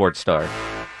Antonio Sports Star.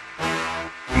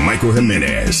 Michael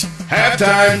Jimenez.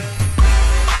 Halftime.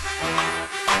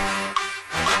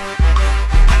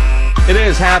 It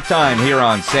is halftime here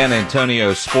on San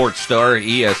Antonio Sports Star,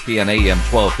 ESPN AM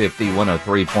 1250,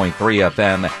 103.3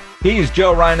 FM. He's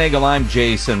Joe Reinagle. I'm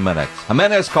Jason Minix.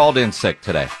 Jimenez called in sick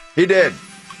today. He did.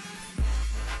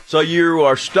 So you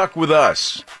are stuck with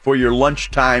us for your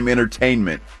lunchtime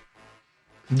entertainment.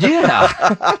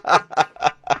 Yeah.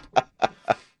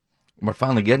 We're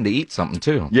finally getting to eat something,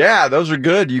 too. Yeah, those are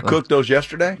good. You cooked those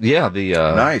yesterday? Yeah,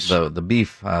 nice. The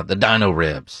beef, the dino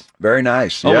ribs. Very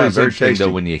nice. Always very interesting, tasty.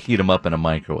 though, when you heat them up in a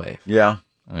microwave. Yeah.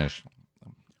 It's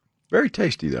very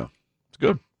tasty, though. It's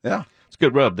good. Yeah. It's a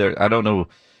good rub there. I don't know.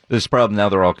 This problem, now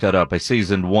they're all cut up. I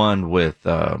seasoned one with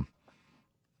Come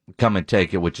and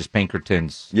Take It, which is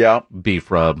Pinkerton's beef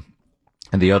rub,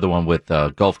 and the other one with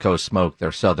Gulf Coast Smoke,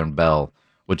 their Southern Belle,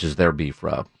 which is their beef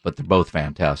rub. But they're both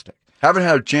fantastic. Haven't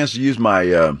had a chance to use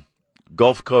my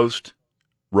Gulf Coast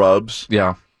rubs.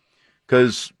 Yeah.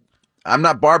 Because I'm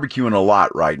not barbecuing a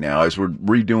lot right now as we're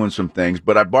redoing some things,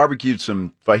 but I barbecued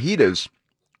some fajitas,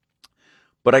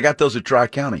 but I got those at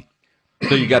Tri-County.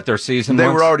 So you got their seasoned They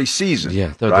ones? were already seasoned.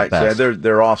 Yeah, they're right? the best. So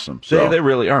they're awesome. So. They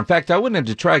really are. In fact, I went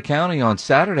into Tri-County on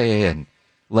Saturday, and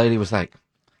lady was like,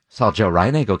 saw Joe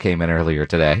Reinagle came in earlier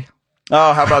today.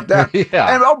 Oh, how about that?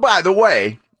 Yeah. And, oh, by the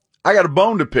way, I got a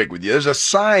bone to pick with you. There's a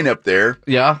sign up there.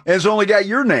 Yeah. And it's only got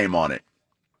your name on it.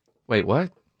 Wait,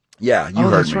 what? Yeah, you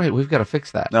heard that's me. right. We've got to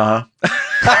fix that.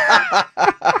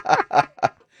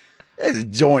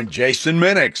 Join Jason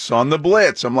Minix on the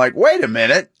Blitz. I'm like, wait a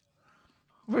minute.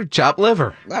 We're chopped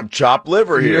liver. I'm chopped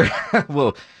liver here.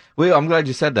 Well, I'm glad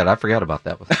you said that. I forgot about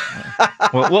that.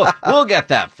 We'll get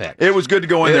that fixed. It was good to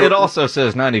go in there. It also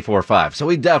says 94.5, so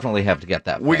we definitely have to get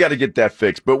that fixed. We got to get that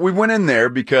fixed. But we went in there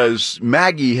because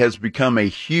Maggie has become a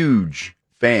huge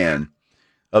fan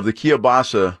of the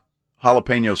kielbasa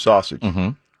jalapeno sausage.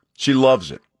 Mm-hmm. She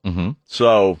loves it. Mm-hmm.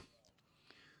 So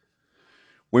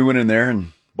we went in there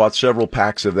and bought several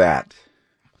packs of that.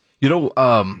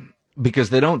 Because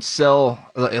they don't sell,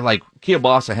 like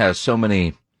kielbasa has so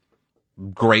many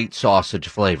great sausage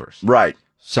flavors. Right.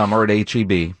 Some are at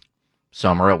H-E-B,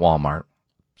 some are at Walmart,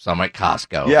 some at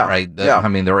Costco. Yeah. Right. Yeah. I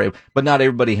mean, but not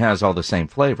everybody has all the same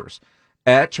flavors.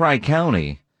 At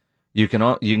Tri-County, you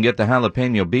can get the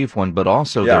jalapeno beef one, but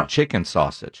also their chicken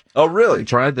sausage. Oh, really?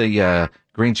 Try the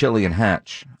green chili and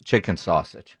hatch chicken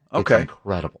sausage. Okay. It's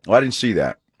incredible. Well, I didn't see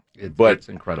that. It's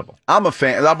incredible. I'm a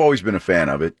fan. I've always been a fan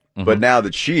of it. Mm-hmm. But now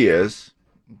that she is,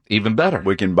 Even better.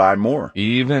 We can buy more.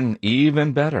 Even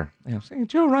better. I was saying,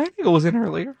 Joe Ryan was in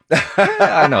earlier.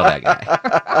 I know that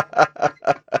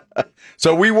guy.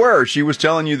 So she was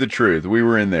telling you the truth. We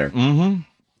were in there. Mm-hmm.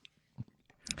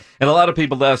 And a lot of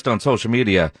people asked on social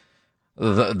media,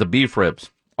 the beef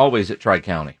ribs, always at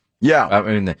Tri-County. Yeah. I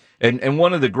mean, and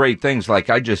one of the great things, like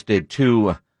I just did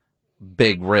 2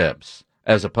 big ribs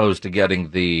as opposed to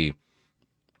getting the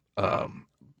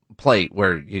plate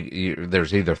where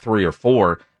there's either 3 or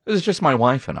 4. It was just my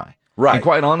wife and I. Right. And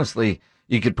quite honestly,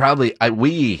 you could probably,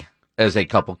 we as a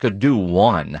couple could do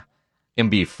 1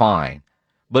 and be fine.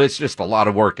 But it's just a lot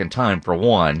of work and time for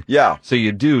 1. Yeah. So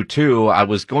you do 2. I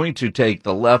was going to take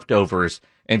the leftovers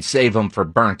and save them for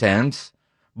burnt ends.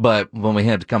 But when we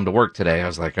had to come to work today, I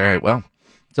was like, all right, well,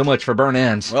 so much for burnt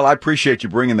ends. Well, I appreciate you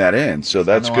bringing that in. So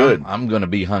that's good. I'm going to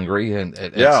be hungry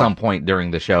at some point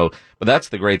during the show. But that's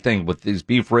the great thing with these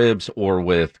beef ribs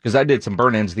because I did some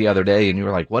burnt ends the other day and you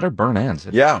were like, what are burnt ends?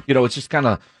 And, it's just kind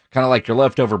of like your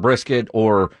leftover brisket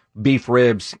or beef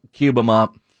ribs, cube them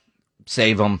up,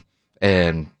 save them,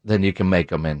 and then you can make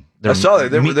them in. I saw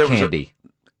that. There was candy.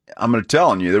 I'm going to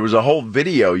tell you, there was a whole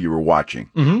video you were watching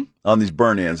on these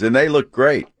burnt ends, and they look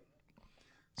great.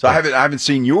 So I haven't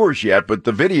seen yours yet, but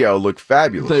the video looked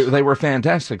fabulous. They were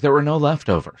fantastic. There were no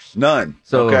leftovers. None.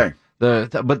 So okay.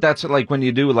 But that's like when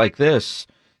you do like this,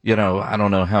 I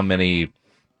don't know how many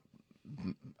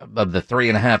of the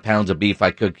 3.5 pounds of beef I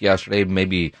cooked yesterday,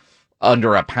 maybe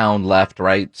under a pound left,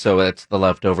 right? So that's the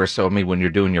leftover. So, I mean, when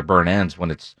you're doing your burnt ends, when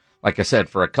it's, like I said,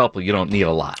 for a couple, you don't need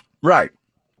a lot. Right.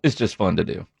 It's just fun to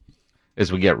do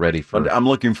as we get ready for I'm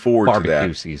looking forward to that.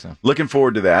 Barbecue season. Looking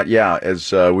forward to that, yeah,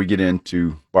 as we get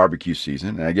into barbecue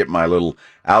season. And I get my little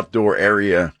outdoor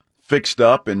area fixed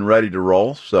up and ready to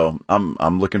roll. So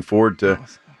I'm looking forward to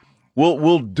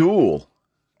we'll duel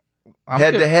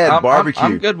head-to-head barbecue.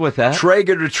 I'm good with that.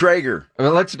 Traeger to Traeger.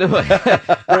 Well, let's do it.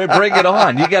 Bring it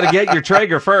on. You got to get your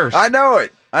Traeger first. I know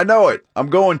it. I'm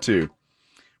going to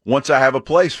once I have a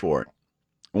place for it.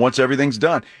 Once everything's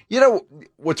done. You know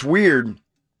what's weird?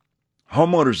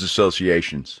 Homeowners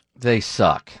associations. They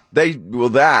suck.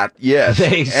 Yes.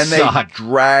 They suck. They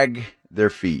drag their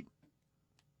feet.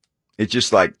 It's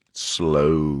just like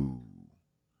slow.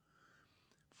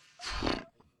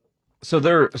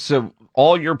 So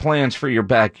all your plans for your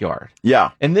backyard.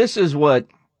 Yeah. And this is what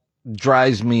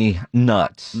drives me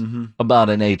nuts about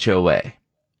an HOA.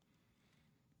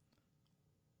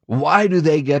 Why do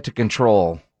they get to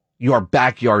control your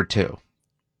backyard too?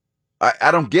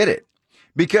 I don't get it.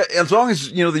 Because as long as,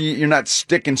 you're not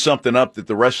sticking something up that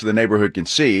the rest of the neighborhood can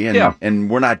see, and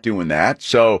we're not doing that.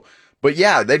 So, but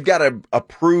yeah, they've got to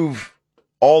approve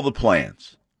all the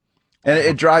plans. And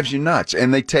it drives you nuts.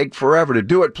 And they take forever to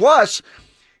do it. Plus,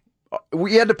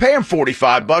 we had to pay them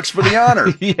 $45 for the honor.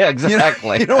 Yeah,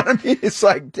 exactly. You know what I mean? It's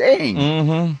like, dang.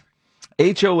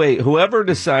 Mm-hmm. HOA, whoever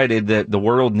decided that the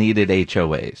world needed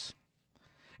HOAs,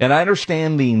 and I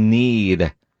understand the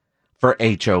need for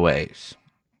HOAs.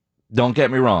 Don't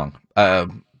get me wrong.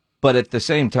 But at the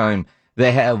same time,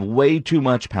 they have way too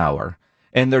much power,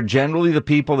 and they're generally the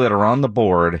people that are on the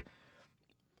board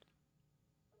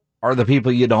are the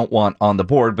people you don't want on the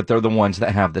board, but they're the ones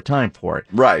that have the time for it.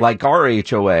 Right. Like our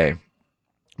HOA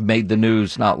made the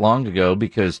news not long ago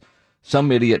because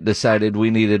some idiot decided we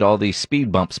needed all these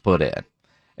speed bumps put in.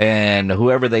 And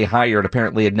whoever they hired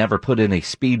apparently had never put in a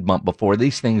speed bump before.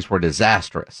 These things were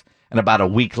disastrous. And about a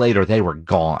week later, they were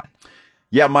gone.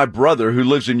 Yeah, my brother, who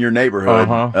lives in your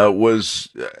neighborhood, was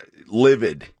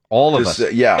livid. All of us.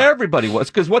 Yeah. Everybody was,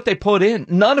 because what they put in,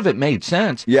 none of it made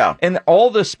sense. Yeah. And all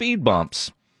the speed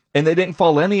bumps, and they didn't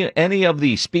follow any of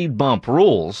the speed bump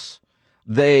rules.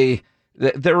 They're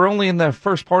only in the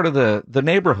first part of the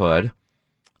neighborhood,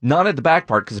 not at the back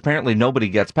part, because apparently nobody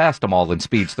gets past them all and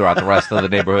speeds throughout the rest of the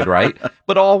neighborhood, right?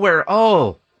 But all where,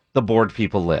 the bored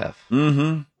people live.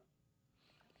 Mm-hmm.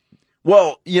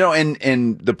 Well,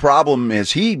 and the problem,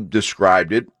 as he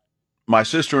described it, my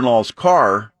sister-in-law's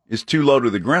car is too low to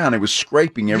the ground. It was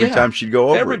scraping every time she'd go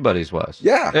over. Everybody's was.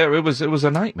 Yeah. It was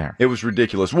a nightmare. It was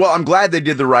ridiculous. Well, I'm glad they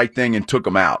did the right thing and took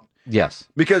them out. Yes.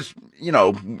 Because,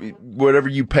 whatever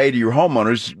you pay to your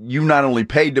homeowners, you not only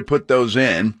paid to put those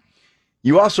in,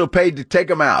 you also paid to take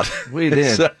them out. We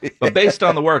did. But based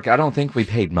on the work, I don't think we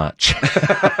paid much.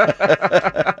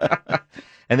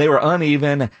 And they were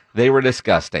uneven. They were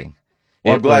disgusting.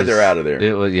 Well, I'm glad they're out of there.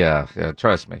 It was, yeah,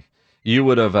 trust me. You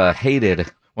would have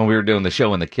hated when we were doing the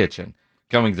show in the kitchen,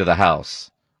 coming to the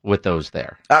house with those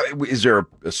there. Is there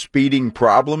a speeding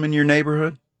problem in your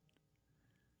neighborhood?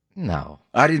 No.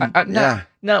 I didn't.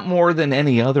 Not more than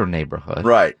any other neighborhood.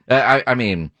 Right. I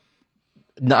mean,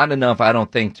 not enough, I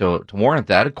don't think, to warrant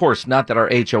that. Of course, not that our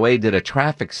HOA did a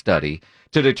traffic study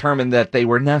to determine that they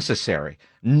were necessary.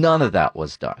 None of that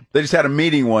was done. They just had a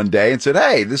meeting one day and said,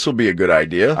 hey, this will be a good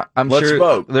idea. Let's sure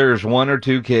vote. There's one or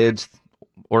two kids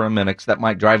or a Minix that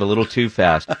might drive a little too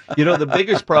fast. You know, the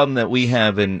biggest problem that we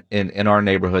have in our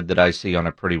neighborhood that I see on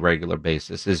a pretty regular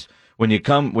basis is when you're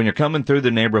coming through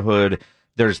the neighborhood,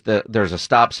 there's a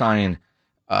stop sign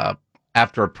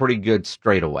after a pretty good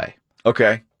straightaway.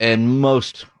 Okay. And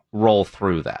most roll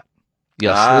through that. You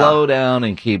slow down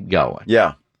and keep going.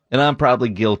 Yeah. And I'm probably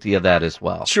guilty of that as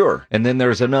well. Sure. And then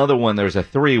there's another one, there's a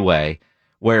three-way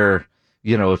where,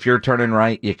 you know, if you're turning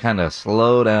right, you kind of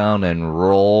slow down and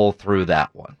roll through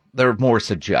that one. There are more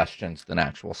suggestions than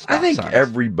actual stop signs. I think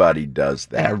everybody does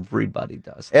that. Everybody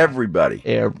does that. Everybody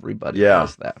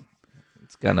does that.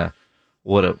 It's kind of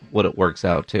what it works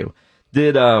out to.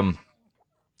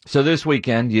 So this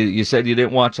weekend, you said you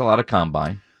didn't watch a lot of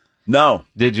Combine. No.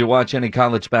 Did you watch any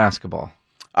college basketball?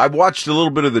 I watched a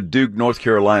little bit of the Duke North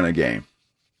Carolina game.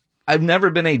 I've never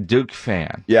been a Duke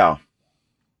fan. Yeah.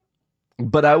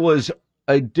 But I was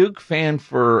a Duke fan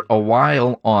for a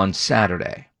while on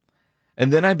Saturday.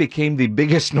 And then I became the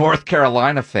biggest North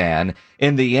Carolina fan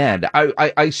in the end.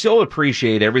 I so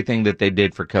appreciate everything that they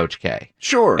did for Coach K.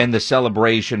 Sure. And the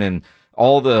celebration and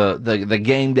all the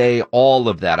game day, all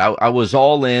of that. I was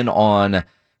all in on,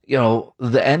 you know,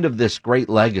 the end of this great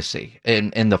legacy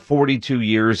and the 42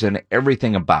 years and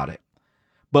everything about it.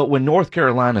 But when North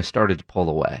Carolina started to pull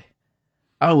away,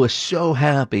 I was so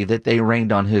happy that they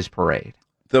rained on his parade.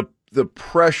 The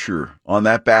pressure on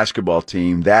that basketball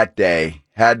team that day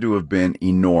had to have been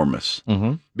enormous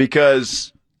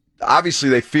because obviously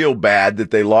they feel bad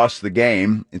that they lost the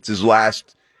game. It's his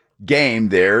last game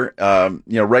there,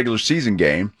 regular season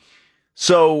game.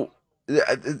 So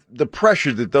the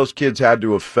pressure that those kids had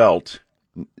to have felt,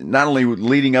 not only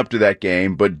leading up to that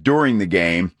game, but during the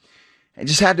game, it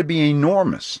just had to be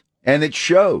enormous. And it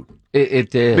showed.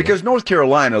 It did. Because North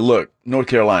Carolina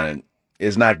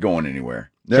is not going anywhere.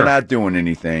 They're not doing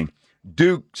anything.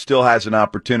 Duke still has an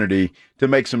opportunity to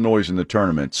make some noise in the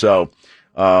tournament. So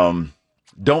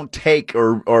don't take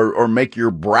or make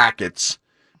your brackets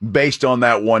based on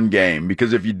that one game,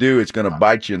 because if you do, it's going to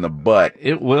bite you in the butt.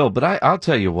 It will, but I'll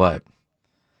tell you what.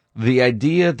 The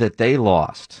idea that they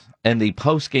lost and the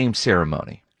post-game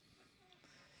ceremony,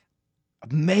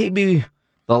 maybe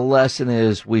the lesson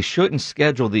is we shouldn't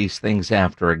schedule these things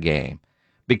after a game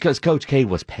because Coach K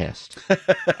was pissed.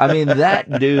 I mean, that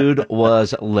dude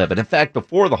was livid. In fact,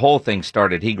 before the whole thing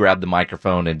started, he grabbed the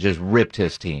microphone and just ripped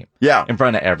his team in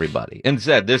front of everybody and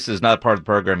said, this is not part of the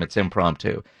program, it's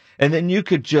impromptu. And then you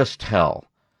could just tell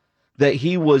that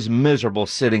he was miserable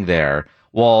sitting there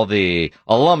while the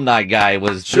alumni guy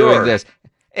was doing this.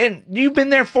 And you've been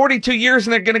there 42 years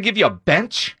and they're going to give you a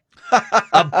bench?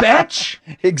 A bench?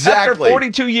 Exactly. After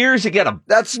 42 years, you get a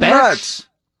That's bench? nuts.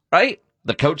 Right?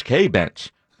 The Coach K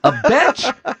bench. A bench?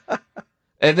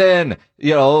 And then,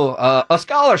 a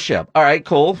scholarship. All right,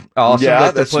 cool. Awesome.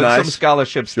 Yeah, that's nice. Some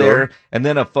scholarships there. And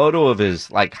then a photo of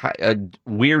his,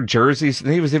 weird jerseys.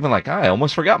 And he was even like, I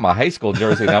almost forgot my high school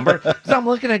jersey number. So I'm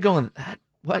looking at going,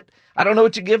 what? I don't know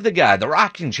what you give the guy. The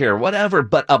rocking chair, whatever.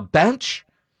 But a bench?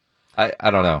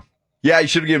 I don't know. Yeah, you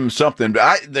should have given him something.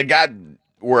 The guy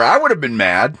where I would have been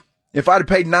mad if I'd have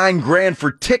paid $9,000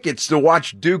 for tickets to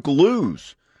watch Duke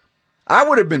lose. I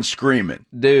would have been screaming.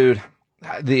 Dude.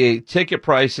 The ticket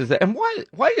prices, and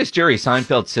why is Jerry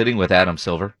Seinfeld sitting with Adam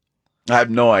Silver? I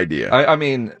have no idea. I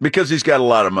mean, because he's got a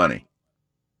lot of money.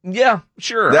 Yeah,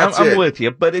 sure. That's I'm it. with you,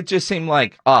 but it just seemed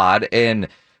like odd, and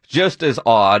just as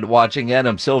odd watching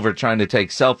Adam Silver trying to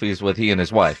take selfies with he and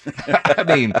his wife. I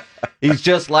mean, he's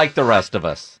just like the rest of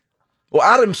us. Well,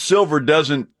 Adam Silver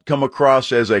doesn't come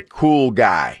across as a cool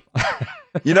guy.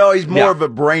 He's more of a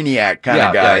brainiac kind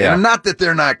of guy. Yeah. And not that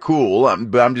they're not cool,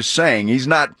 but I'm just saying he's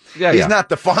not. He's not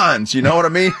the Fonz. You know what I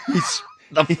mean? He's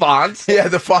the Fonz. Yeah,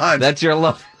 the Fonz. That's your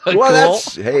love. Well,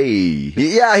 cool?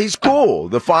 He's cool.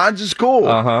 The Fonz is cool.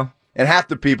 And half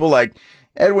the people, like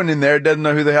Edwin in there, doesn't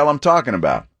know who the hell I'm talking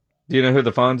about. Do you know who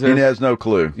the Fonz is? He has no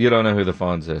clue. You don't know who the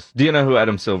Fonz is. Do you know who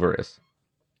Adam Silver is?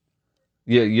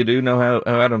 You do know how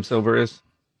Adam Silver is?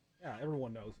 Yeah,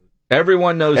 everyone knows it.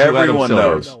 Everyone knows who Adam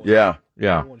Silver is. Yeah.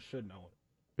 Yeah. Everyone should know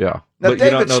it. Yeah. Now, but you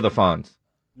don't know the Fonz.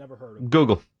 Never heard of it.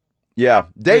 Google. Yeah.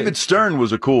 David Stern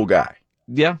was a cool guy.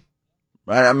 Yeah.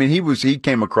 Right? I mean, he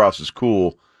came across as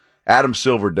cool. Adam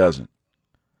Silver doesn't.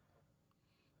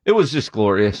 It was just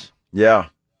glorious. Yeah.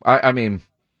 I mean,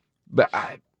 but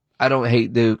I don't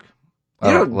hate Duke.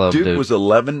 I don't love Duke. Duke was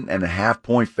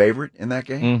 11.5-point favorite in that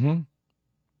game? Mm-hmm.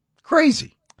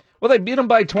 Crazy. Well, they beat them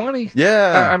by 20.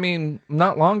 Yeah. I mean,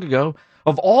 not long ago.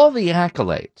 Of all the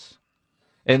accolades,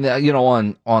 and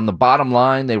on the bottom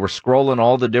line, they were scrolling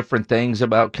all the different things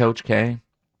about Coach K.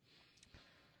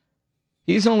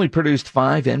 He's only produced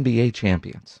 5 NBA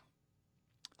champions.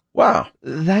 Wow.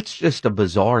 That's just a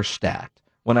bizarre stat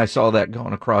when I saw that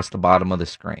going across the bottom of the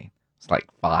screen. It's like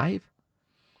 5?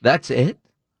 That's it?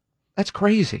 That's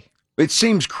crazy. It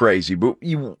seems crazy, but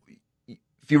if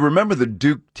you remember the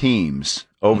Duke teams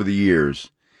over the years,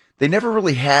 they never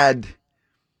really had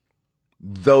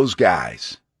those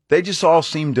guys. They just all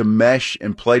seemed to mesh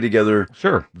and play together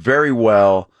very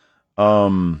well,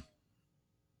 as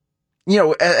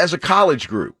a college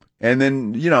group. And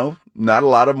then, not a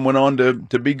lot of them went on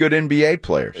to be good NBA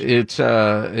players. It's,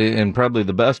 and probably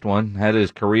the best one, had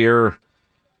his career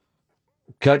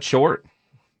cut short.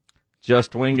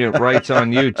 Just Wing It writes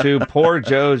on YouTube, poor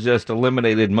Joe's just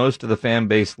eliminated most of the fan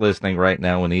base listening right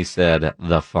now when he said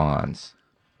the Fonz.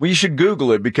 Well, you should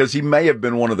Google it because he may have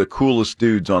been one of the coolest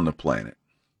dudes on the planet.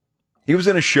 He was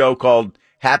in a show called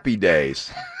Happy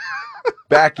Days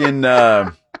back in,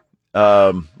 what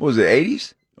was it,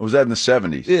 80s? Or was that in the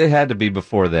 70s? It had to be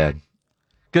before that.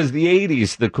 Because the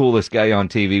 80s, the coolest guy on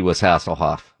TV was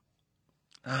Hasselhoff.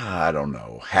 I don't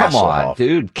know. Hasselhoff. Come on,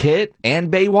 dude. Kit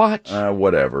and Baywatch?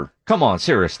 Whatever. Come on,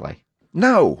 seriously.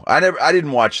 No, I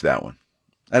didn't watch that one.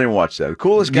 I didn't watch that. The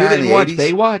coolest guy you didn't in the watch 80s?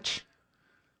 Baywatch?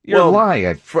 You're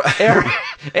lying.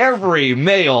 Every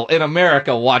male in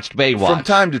America watched Baywatch. From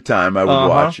time to time, I would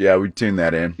watch. Yeah, we'd tune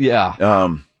that in. Yeah.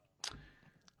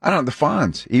 I don't know, the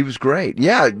Fonz. He was great.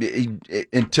 Yeah,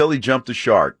 until he jumped the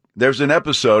shark. There's an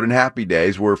episode in Happy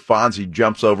Days where Fonzie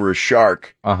jumps over a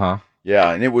shark. Uh-huh.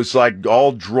 Yeah, and it was like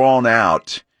all drawn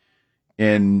out.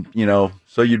 And,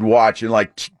 so you'd watch in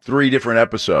like 3 different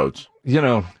episodes. That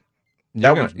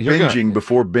was binging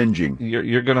before binging.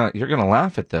 You're gonna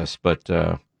laugh at this, but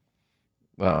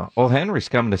old Henry's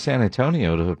coming to San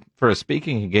Antonio for a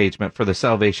speaking engagement for the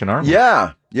Salvation Army.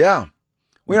 Yeah.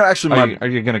 Well, actually, are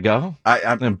you gonna go?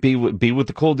 I'm and be with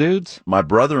the cool dudes. My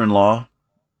brother-in-law,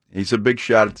 he's a big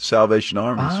shot at the Salvation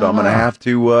Army, so I'm gonna have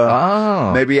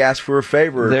to maybe ask for a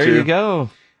favor. There or two. You go.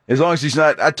 As long as he's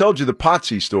not. I told you the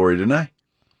Potsy story, didn't I?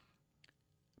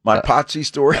 My Potsy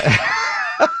story.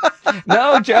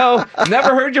 No, Joe,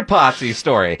 never heard your Potsy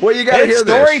story. Well, you got to hear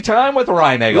this. Story time with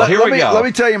Reinagel. Here we go. Let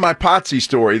me tell you my Potsy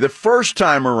story. The first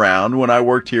time around when I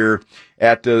worked here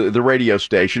at the radio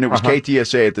station, it was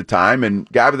KTSA at the time, and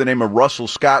a guy by the name of Russell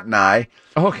Scott and I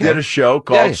did a show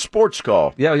called Sports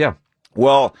Call. Yeah.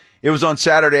 Well, it was on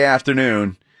Saturday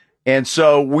afternoon, and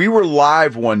so we were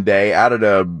live one day out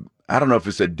at I don't know if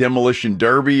it's a demolition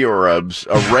derby or a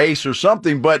race or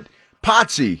something, but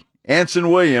Potsy, Anson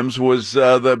Williams, was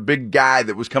the big guy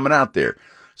that was coming out there.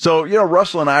 So,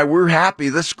 Russell and I, we're happy.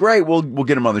 That's great. We'll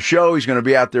get him on the show. He's going to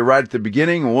be out there right at the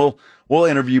beginning, and we'll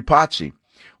interview Potsy.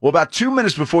 Well, about 2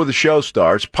 minutes before the show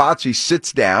starts, Potsy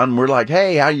sits down, and we're like,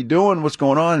 hey, how you doing? What's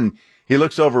going on? And he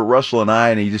looks over at Russell and I,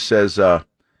 and he just says,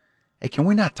 hey, can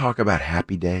we not talk about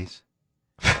Happy Days?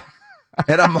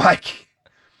 And I'm like,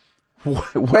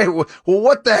 wait, well,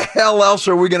 what the hell else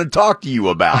are we going to talk to you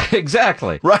about?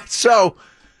 Exactly. Right. So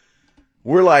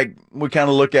we kind of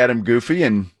look at him goofy,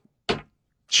 and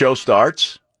show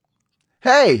starts.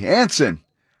 Hey, Anson,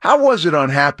 how was it on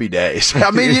Happy Days?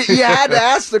 I mean, you had to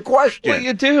ask the question. Well,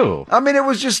 you do. I mean, it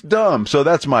was just dumb. So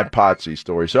that's my Potsy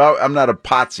story. So I'm not a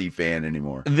Potsy fan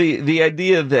anymore. The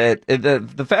idea that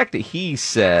the fact that he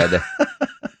said,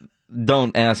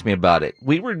 don't ask me about it.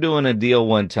 We were doing a deal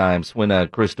one time when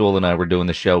Chris Doole and I were doing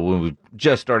the show when we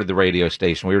just started the radio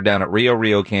station. We were down at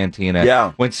Rio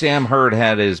Cantina when Sam Hurd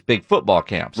had his big football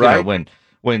camps. Right.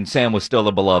 When Sam was still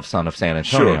the beloved son of San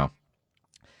Antonio. Sure.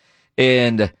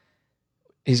 And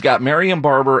he's got Marion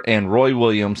Barber and Roy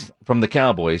Williams from the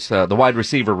Cowboys, the wide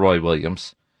receiver Roy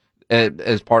Williams,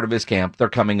 as part of his camp. They're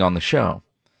coming on the show.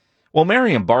 Well,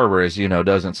 Marion Barber, as you know,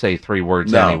 doesn't say 3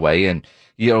 words anyway, and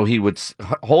he would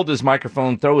hold his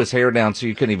microphone, throw his hair down so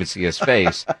you couldn't even see his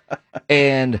face.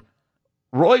 And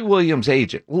Roy Williams'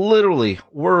 agent, literally,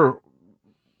 we're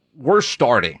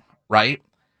starting, right?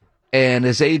 And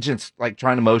his agent's like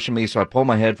trying to motion me, so I pull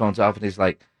my headphones off, and he's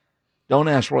like, don't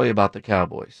ask Roy about the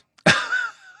Cowboys.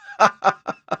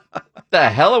 The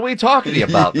hell are we talking to you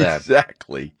about then?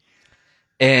 Exactly.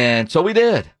 And so we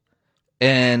did.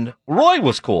 And Roy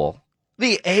was cool.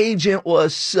 The agent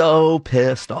was so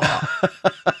pissed off.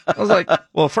 I was like,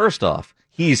 well, first off,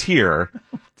 he's here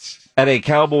at a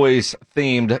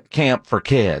Cowboys-themed camp for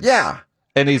kids. Yeah.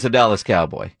 And he's a Dallas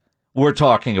Cowboy. We're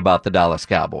talking about the Dallas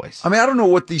Cowboys. I mean, I don't know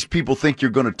what these people think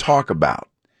you're going to talk about.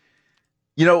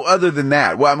 Other than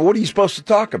that, well, I mean, what are you supposed to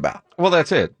talk about? Well,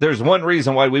 that's it. There's one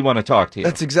reason why we want to talk to you.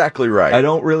 That's exactly right. I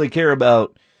don't really care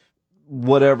about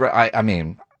whatever. I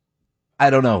mean, I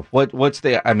don't know.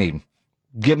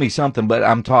 Give me something, but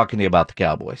I'm talking to you about the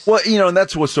Cowboys. Well, and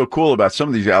that's what's so cool about some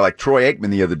of these guys, like Troy Aikman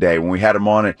the other day when we had him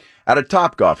on at a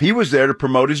Topgolf. He was there to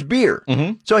promote his beer.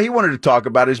 Mm-hmm. So he wanted to talk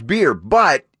about his beer,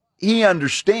 but he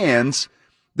understands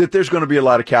that there's going to be a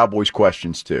lot of Cowboys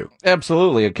questions too.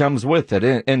 Absolutely. It comes with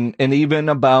it. And even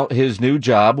about his new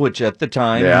job, which at the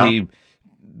time he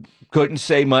couldn't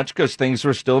say much because things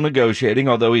were still negotiating,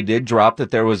 although he did drop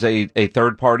that there was a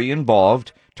third party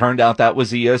involved. Turned out that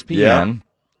was ESPN.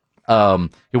 Yeah.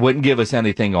 He wouldn't give us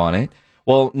anything on it.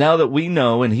 Well, now that we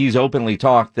know, and he's openly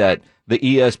talked that the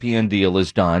ESPN deal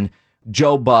is done,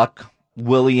 Joe Buck,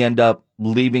 will he end up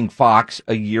leaving Fox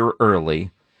a year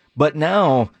early? But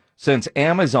now, since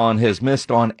Amazon has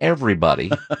missed on everybody,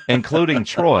 including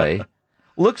Troy,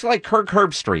 looks like Kirk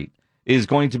Herbstreit is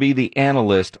going to be the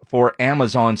analyst for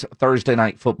Amazon's Thursday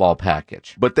Night Football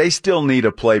package. But they still need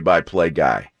a play-by-play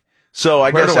guy. So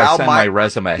I guess I'll send my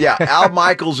resume. Yeah, Al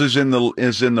Michaels is in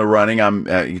the running.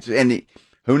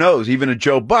 Who knows, even a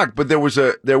Joe Buck. But there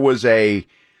was a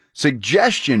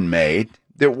suggestion made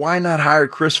that why not hire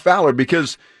Chris Fowler,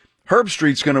 because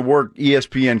Herbstreit's going to work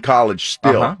ESPN College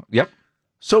still. Uh-huh. Yep.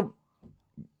 So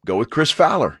go with Chris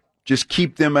Fowler. Just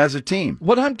keep them as a team.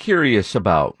 What I'm curious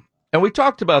about, and we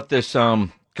talked about this a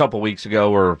couple weeks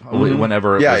ago or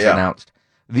whenever it was announced,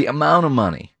 the amount of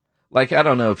money. Like, I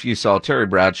don't know if you saw, Terry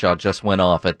Bradshaw just went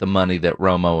off at the money that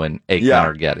Romo and Aikman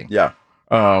are getting. Yeah.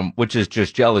 Which is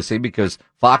just jealousy because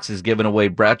Fox is giving away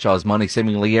Bradshaw's money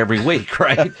seemingly every week,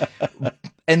 right?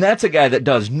 And that's a guy that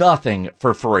does nothing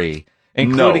for free,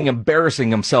 including embarrassing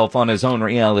himself on his own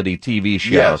reality TV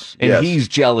show. Yes, and he's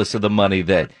jealous of the money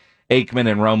that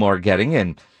Aikman and Romo are getting.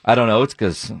 And I don't know, it's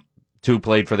because 2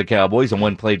 played for the Cowboys and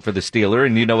 1 played for the Steelers,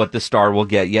 and you know what the star will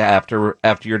get you after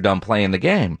you're done playing the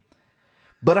game.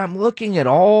 But I'm looking at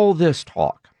all this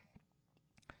talk.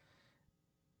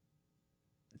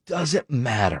 Does it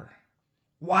matter?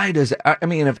 Why does it? I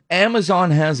mean, if Amazon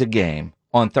has a game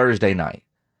on Thursday night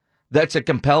that's a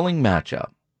compelling matchup,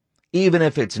 even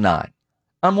if it's not,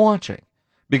 I'm watching.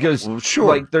 Because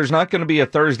there's not going to be a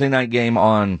Thursday night game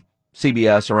on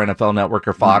CBS or NFL Network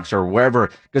or Fox or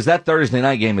wherever, because that Thursday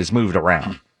night game is moved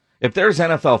around. If there's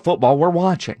NFL football, we're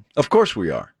watching. Of course we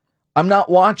are. I'm not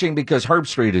watching because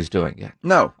Herbstreit is doing it.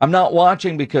 No. I'm not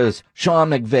watching because Sean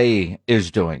McVay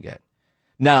is doing it.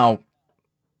 Now,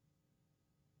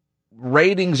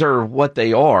 ratings are what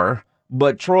they are,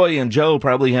 but Troy and Joe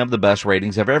probably have the best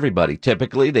ratings of everybody.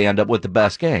 Typically, they end up with the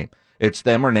best game. It's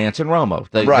them or Nance and Romo.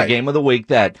 The game of the week,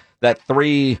 that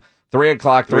 3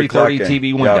 o'clock, 3:30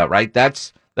 TV window, right?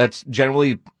 That's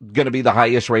generally going to be the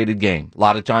highest rated game. A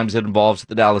lot of times it involves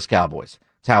the Dallas Cowboys.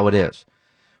 That's how it is.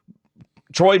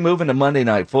 Troy moving to Monday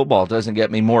Night Football doesn't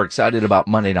get me more excited about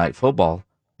Monday Night Football.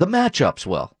 The matchups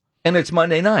will. And it's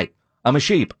Monday night. I'm a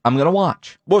sheep. I'm going to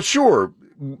watch. Well, sure.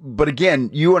 But again,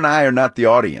 you and I are not the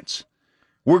audience.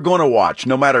 We're going to watch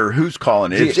no matter who's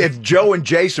calling it. If Joe and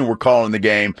Jason were calling the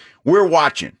game, we're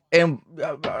watching. And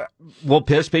we'll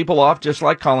piss people off just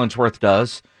like Collinsworth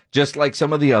does, just like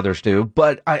some of the others do.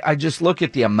 But I just look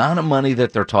at the amount of money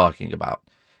that they're talking about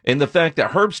and the fact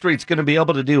that Herbstreit's going to be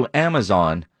able to do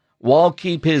Amazon while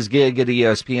keep his gig at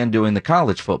ESPN doing the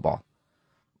college football.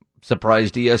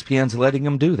 Surprised ESPN's letting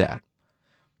him do that.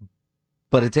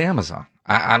 But it's Amazon.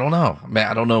 I don't know.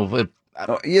 I don't know if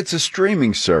it's a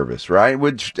streaming service, right?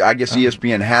 Which I guess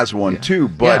ESPN has one too.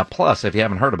 But yeah, plus, if you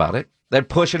haven't heard about it, they're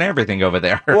pushing everything over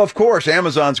there. Well, of course,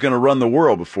 Amazon's going to run the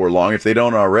world before long if they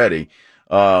don't already.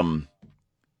 But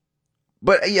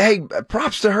hey,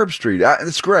 props to Herbstreit.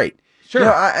 It's great.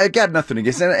 Sure. I got nothing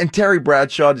against it. And Terry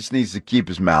Bradshaw just needs to keep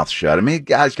his mouth shut. I mean, the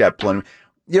guy's got plenty.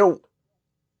 The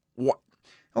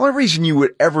only reason you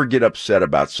would ever get upset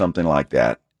about something like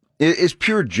that is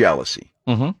pure jealousy.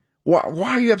 Mm-hmm. Why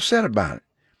are you upset about it?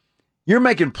 You're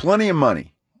making plenty of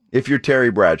money if you're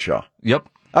Terry Bradshaw. Yep.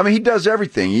 I mean, he does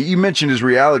everything. You mentioned his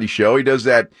reality show. He does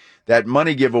that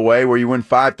money giveaway where you win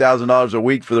 $5,000 a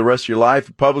week for the rest of your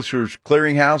life, Publishers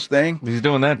Clearinghouse thing. He's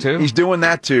doing that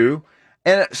too.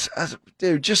 And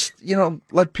dude, just,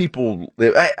 let people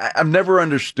live. I've never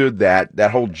understood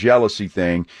that whole jealousy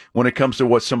thing when it comes to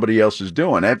what somebody else is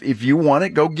doing. If you want it,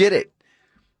 go get it.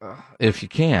 If you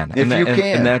can. And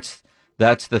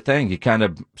that's the thing. You kind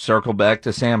of circle back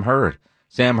to Sam Hurd.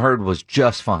 Sam Hurd was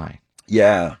just fine.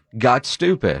 Yeah. Got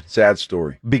stupid. Sad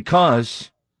story.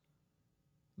 Because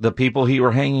the people he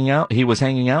was hanging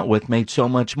out with made so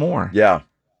much more. Yeah.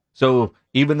 So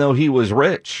even though he was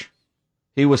rich,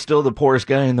 he was still the poorest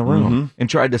guy in the room and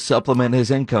tried to supplement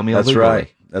his income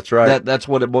illegally. That's right. That's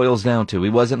what it boils down to. He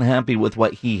wasn't happy with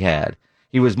what he had.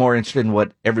 He was more interested in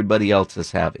what everybody else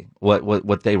is having,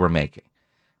 what they were making.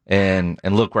 And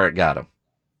look where it got him.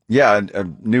 Yeah, a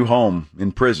new home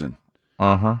in prison.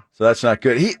 Uh-huh. So that's not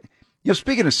good.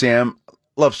 Speaking of Sam,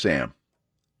 love Sam.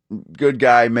 Good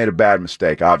guy, made a bad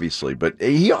mistake, obviously, but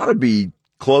he ought to be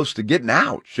close to getting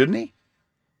out, shouldn't he?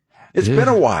 It's been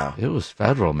a while. It was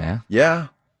federal, man. Yeah.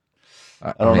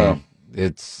 I don't know.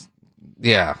 It's,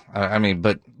 yeah. I mean,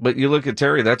 but you look at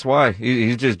Terry, that's why.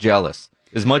 He's just jealous.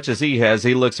 As much as he has,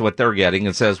 he looks at what they're getting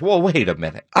and says, well, wait a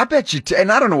minute. I bet you,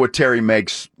 and I don't know what Terry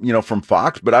makes, from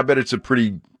Fox, but I bet it's a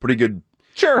pretty good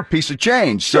piece of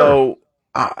change. Sure.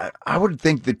 So I would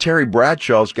think that Terry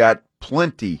Bradshaw's got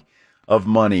plenty of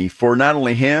money for not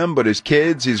only him, but his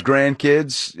kids, his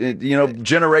grandkids,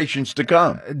 generations to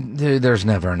come. Dude, there's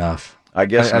never enough. I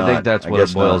guess not. I think that's what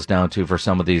it boils down to for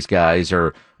some of these guys,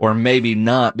 or maybe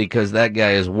not, because that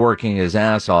guy is working his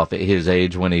ass off at his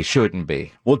age when he shouldn't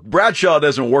be. Well, Bradshaw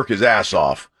doesn't work his ass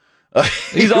off.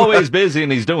 He's always busy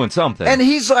and he's doing something. And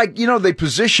he's like, they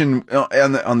position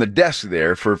on the desk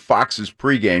there for Fox's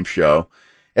pregame show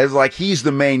as like he's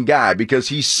the main guy because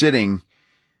he's sitting,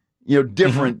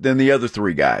 different than the other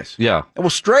three guys. Yeah. Well,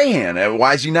 Strahan,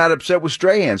 why is he not upset with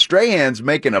Strahan? Strahan's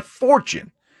making a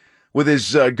fortune with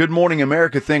his Good Morning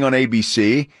America thing on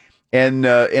ABC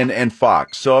and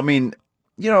Fox. So, I mean,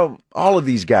 all of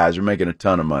these guys are making a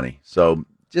ton of money. So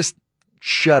just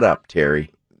shut up,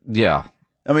 Terry. Yeah.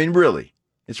 I mean, really,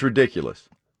 it's ridiculous.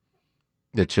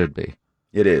 It should be.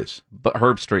 It is. But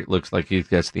Herb Street looks like he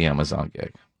gets the Amazon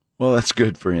gig. Well, that's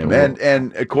good for him.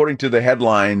 And according to the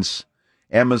headlines,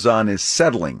 Amazon is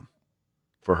settling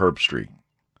for Herb Street.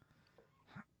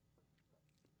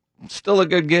 Still a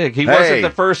good gig. He wasn't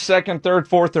the first, second, third,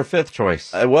 fourth, or fifth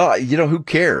choice. Well, who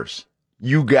cares?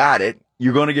 You got it.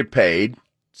 You're going to get paid.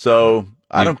 So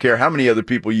I don't care how many other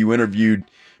people you interviewed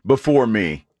before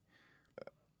me.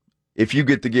 If you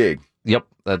get the gig. Yep,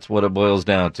 that's what it boils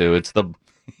down to. It's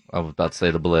I was about to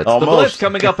say the Blitz. Almost. The Blitz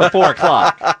coming up at 4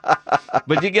 o'clock.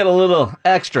 But you get a little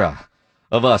extra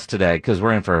of us today because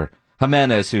we're in for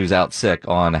Jimenez, who's out sick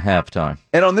on halftime.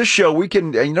 And on this show, we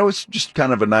can, it's just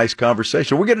kind of a nice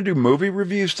conversation. We're going to do movie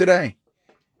reviews today.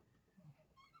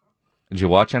 Did you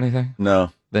watch anything?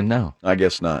 No. Then no. I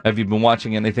guess not. Have you been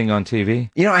watching anything on TV?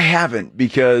 I haven't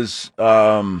because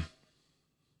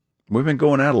we've been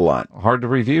going out a lot. Hard to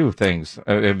review things.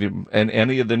 Have you, and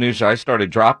any of the news? I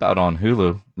started Dropout on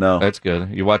Hulu. No. That's good.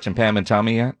 You watching Pam and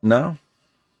Tommy yet? No.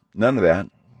 None of that.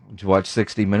 Did you watch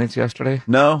 60 Minutes yesterday?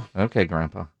 No. Okay,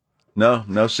 Grandpa.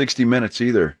 No 60 Minutes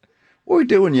either. What were we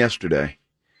doing yesterday?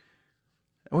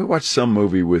 We watched some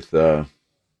movie with a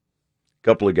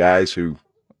couple of guys who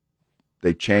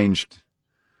they changed.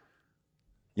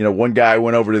 One guy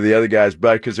went over to the other guy's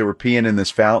butt because they were peeing in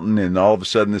this fountain, and all of a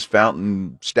sudden this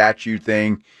fountain statue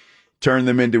thing turned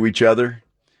them into each other.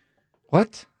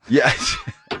 What? Yes.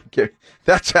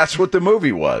 That's what the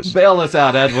movie was. Bail us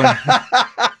out, Edwin.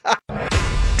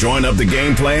 Join up the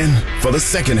game plan for the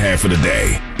second half of the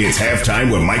day. It's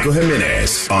halftime with Michael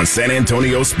Jimenez on San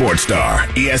Antonio Sports Star,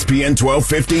 ESPN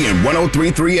 1250 and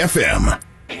 103.3 FM.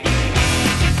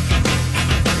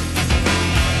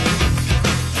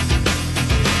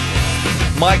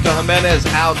 Michael Jimenez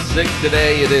out sick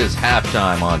today. It is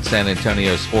halftime on San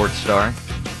Antonio Sports Star,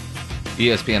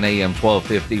 ESPN AM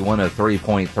 1250,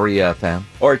 103.3 FM.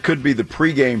 Or it could be the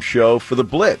pregame show for the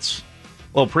Blitz.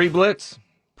 Well, pre-Blitz?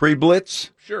 Pre-Blitz?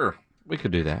 Sure, we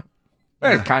could do that.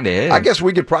 Well, it kind of is. I guess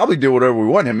we could probably do whatever we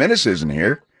want. Jimenez isn't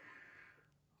here.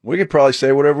 We could probably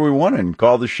say whatever we want and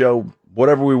call the show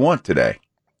whatever we want today.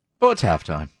 Well, it's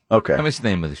halftime. Okay. I mean, it's the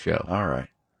name of the show. All right.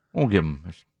 We'll give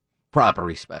him proper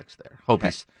respects there. Hope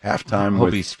he's halftime.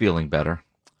 Hope he's feeling better.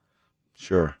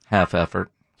 Sure. Half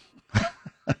effort.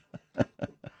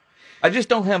 I just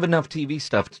don't have enough TV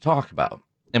stuff to talk about.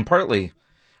 And partly,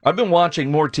 I've been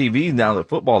watching more TV now that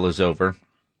football is over.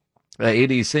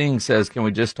 A.D. Singh says, can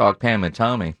we just talk Pam and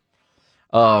Tommy?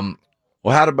 Well,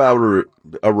 how about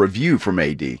a review from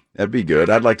A.D.? That'd be good.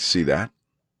 I'd like to see that.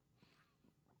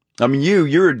 I mean,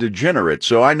 you're a degenerate,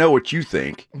 so I know what you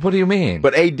think. What do you mean?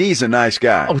 But A.D.'s a nice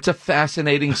guy. Oh, it's a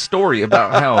fascinating story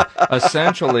about how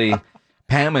essentially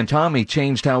Pam and Tommy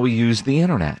changed how we use the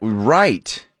internet.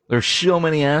 Right. There's so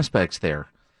many aspects there.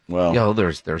 Well,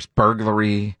 there's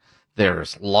burglary,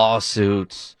 there's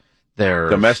lawsuits,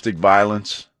 there's domestic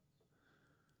violence.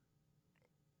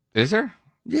 Is there?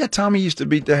 Yeah, Tommy used to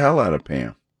beat the hell out of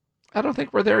Pam. I don't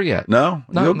think we're there yet. No,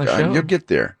 not in the show. You'll get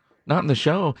there. Not in the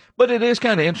show, but it is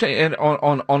kind of interesting, and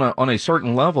on a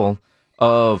certain level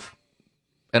of,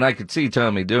 and I could see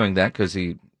Tommy doing that because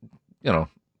he,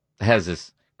 has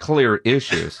his clear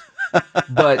issues.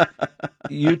 But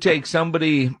you take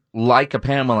somebody like a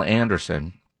Pamela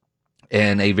Anderson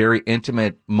and a very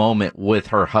intimate moment with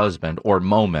her husband, or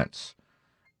moments,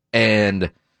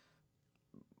 and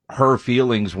her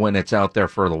feelings when it's out there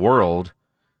for the world,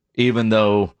 even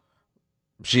though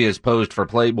she has posed for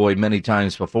Playboy many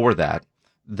times before that,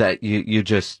 that you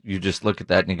just look at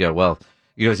that and you go, well,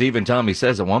 because even Tommy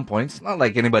says at one point, it's not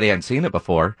like anybody hadn't seen it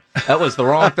before. That was the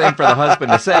wrong thing for the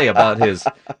husband to say about his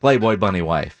Playboy bunny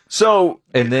wife. So,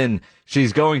 and then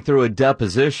she's going through a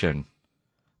deposition,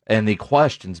 and the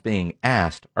questions being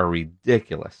asked are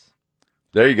ridiculous.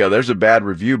 There you go. There's a bad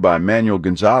review by Manuel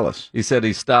Gonzalez. He said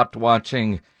he stopped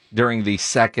watching during the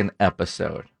second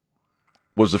episode.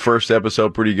 Was the first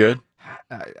episode pretty good?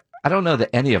 I don't know that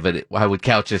any of it I would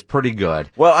couch as pretty good.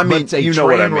 Well, I mean, but it's a you know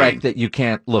what I train wreck mean. that you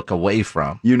can't look away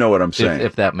from. You know what I'm saying.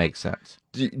 If that makes sense.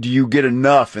 Do you get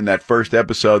enough in that first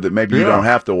episode that maybe you don't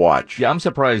have to watch? Yeah, I'm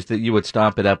surprised that you would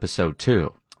stop at episode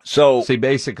 2. So, see,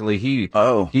 basically, he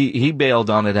bailed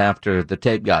on it after the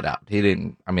tape got out. He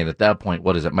didn't. I mean, at that point,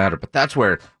 what does it matter? But that's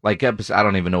where, like, episode, I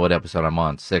don't even know what episode I'm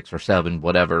on, 6 or 7,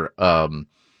 whatever.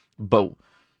 But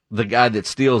the guy that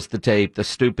steals the tape, the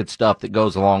stupid stuff that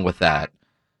goes along with that,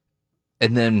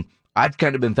 and then I've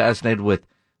kind of been fascinated with,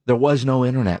 there was no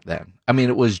internet then. I mean,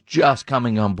 it was just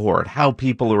coming on board. How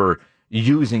people were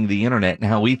using the internet and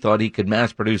how he thought he could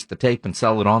mass produce the tape and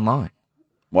sell it online.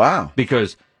 Wow.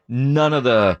 Because none of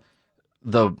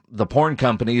the porn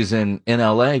companies in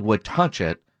LA would touch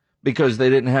it because they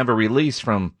didn't have a release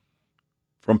from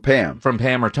Pam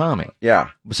or Tommy. Yeah.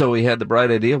 So he had the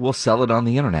bright idea, we'll sell it on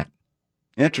the internet.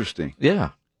 Interesting. Yeah.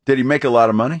 Did he make a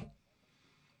lot of money?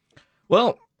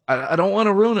 Well, I don't want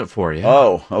to ruin it for you.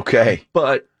 Oh, okay.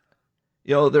 But,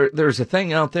 you know, there's a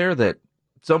thing out there that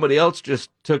somebody else just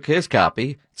took his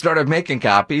copy, started making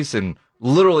copies, and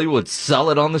literally would sell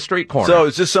it on the street corner. So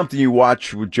is this something you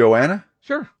watch with Joanna?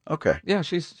 Sure. Okay. Yeah,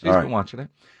 she's right. been watching it.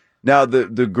 Now, the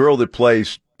girl that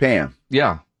plays Pam.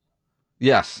 Yeah.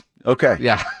 Yes. Okay.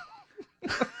 Yeah.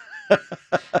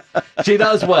 She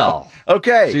does well.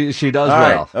 Okay. She does all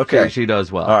well. Right. Okay. She does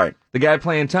well. All right. The guy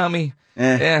playing Tommy,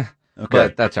 Okay.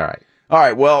 But that's all right. All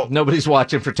right. Well, nobody's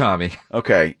watching for Tommy.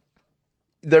 Okay.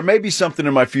 There may be something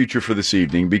in my future for this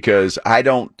evening because I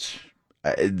don't,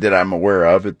 that I'm aware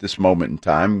of at this moment in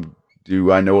time.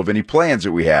 Do I know of any plans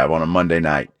that we have on a Monday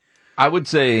night? I would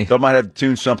say so I might have to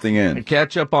tune something in.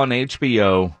 Catch up on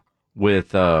HBO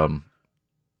with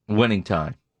Winning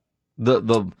Time.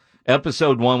 The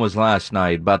episode 1 was last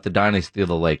night about the dynasty of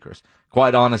the Lakers.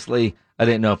 Quite honestly, I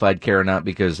didn't know if I'd care or not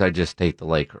because I just hate the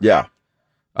Lakers. Yeah.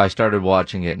 I started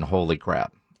watching it and holy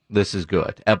crap, this is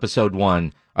good. Episode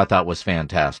 1 I thought was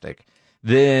fantastic.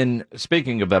 Then,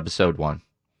 speaking of episode 1,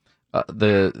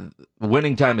 the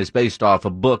Winning Time is based off a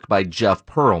book by Jeff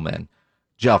Pearlman.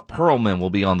 Jeff Pearlman will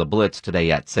be on the Blitz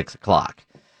today at 6 o'clock.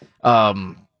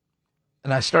 And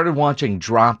I started watching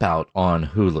Dropout on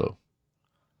Hulu.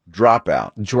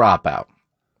 Dropout.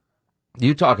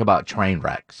 You talk about train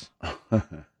wrecks.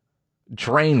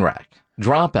 Train wreck.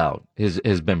 Dropout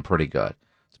has been pretty good.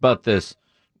 It's about this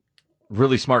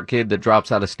really smart kid that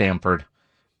drops out of Stanford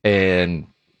and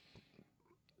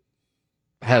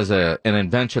has an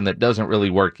invention that doesn't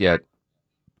really work yet.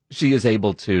 She is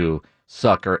able to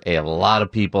sucker a lot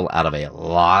of people out of a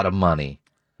lot of money.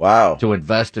 Wow. To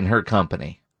invest in her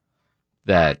company.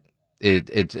 That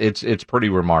it's pretty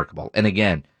remarkable. And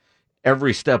again,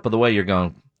 every step of the way you're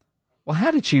going, well, how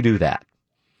did she do that?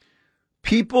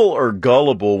 People are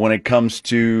gullible when it comes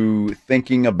to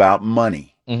thinking about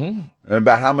money. Mm-hmm.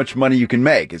 About how much money you can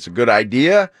make. It's a good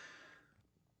idea.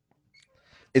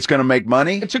 It's going to make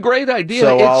money. It's a great idea.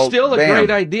 So it's still a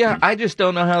great idea. I just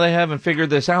don't know how they haven't figured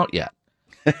this out yet.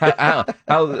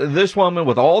 how this woman,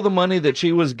 with all the money that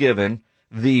she was given,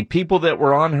 the people that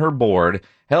were on her board,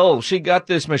 hell, she got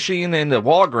this machine into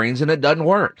Walgreens and it doesn't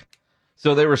work.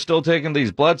 So they were still taking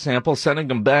these blood samples, sending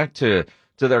them back to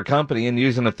their company and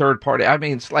using a third party. I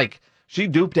mean, it's like she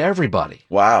duped everybody.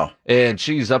 Wow. And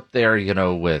she's up there,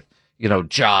 with,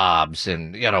 jobs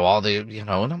and, all the, and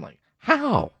I'm like,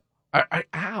 how?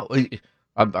 How?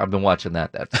 I've been watching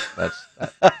that.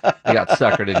 I got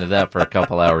suckered into that for a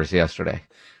couple hours yesterday.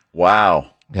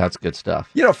 Wow. That's good stuff.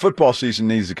 Football season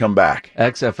needs to come back.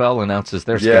 XFL announces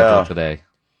their schedule today.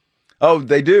 Oh,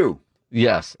 they do?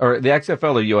 Yes. Or the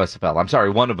XFL or USFL. I'm sorry,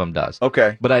 one of them does.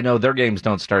 Okay. But I know their games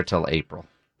don't start till April.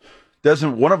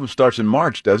 Doesn't one of them starts in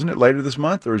March, doesn't it? Later this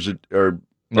month? Or is it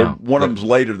no, one of them's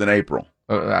later than April?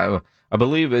 I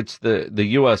believe it's the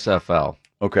USFL.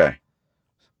 Okay.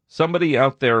 Somebody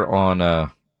out there in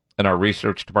our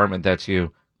research department, that's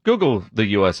you. Google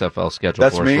the USFL schedule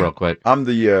that's for me. us real quick. I'm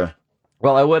the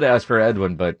Well, I would ask for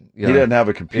Edwin, but he doesn't have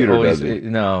a computer, does he?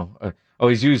 No.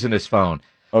 He's using his phone.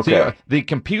 Okay. See, the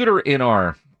computer in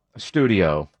our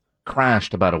studio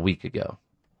crashed about a week ago.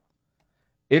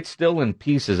 It's still in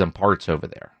pieces and parts over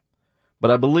there.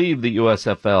 But I believe the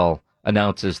USFL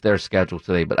announces their schedule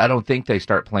today, but I don't think they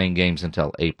start playing games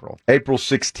until April. April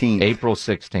 16th. April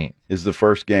 16th. Is the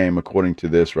first game, according to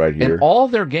this right here. And all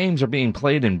their games are being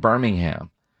played in Birmingham.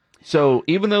 So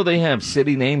even though they have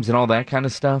city names and all that kind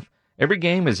of stuff, every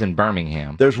game is in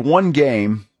Birmingham. There's one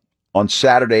game on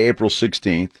Saturday, April 16th.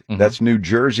 Mm-hmm. That's New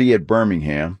Jersey at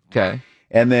Birmingham. Okay.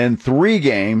 And then 3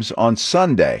 games on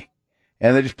Sunday.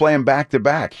 And they just play them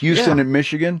back-to-back. Houston at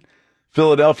Michigan,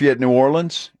 Philadelphia at New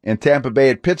Orleans, and Tampa Bay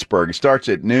at Pittsburgh. It starts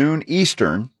at noon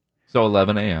Eastern. So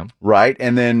 11 a.m. Right.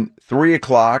 And then 3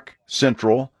 o'clock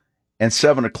Central and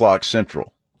 7 o'clock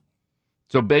Central.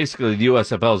 So basically the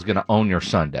USFL is going to own your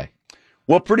Sunday.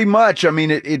 Well, pretty much. I mean,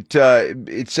 it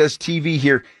says TV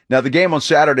here. Now, the game on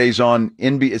Saturday's on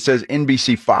it says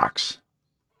NBC Fox.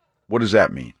 What does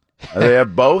that mean? They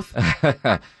have both?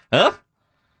 Huh?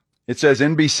 It says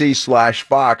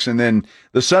NBC/Fox, and then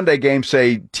the Sunday games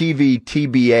say TV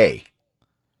TBA.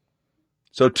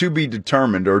 So to be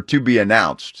determined or to be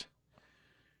announced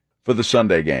for the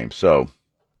Sunday game. So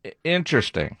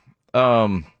interesting.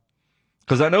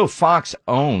 Because I know Fox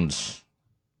owns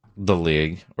the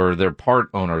league, or they're part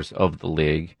owners of the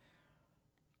league.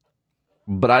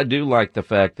 But I do like the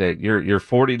fact that you're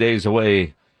 40 days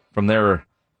away from their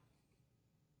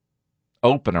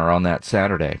opener on that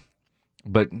Saturday.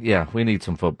 But yeah, we need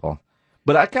some football.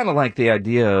 But I kind of like the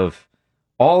idea of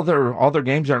all their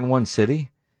games are in one city.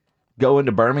 Go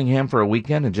into Birmingham for a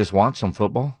weekend and just watch some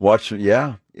football. Watch,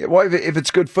 yeah. Well, if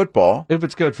it's good football. If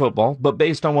it's good football. But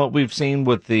based on what we've seen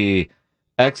with the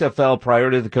XFL prior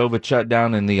to the COVID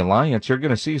shutdown and the Alliance, you're going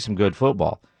to see some good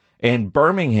football. And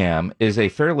Birmingham is a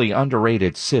fairly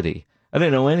underrated city. I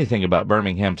didn't know anything about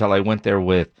Birmingham until I went there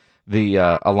with the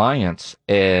Alliance,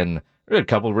 and there are a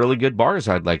couple of really good bars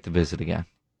I'd like to visit again.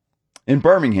 In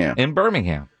Birmingham? In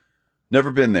Birmingham.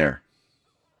 Never been there.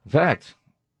 In fact,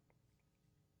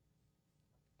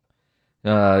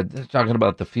 talking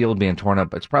about the field being torn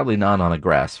up, it's probably not on a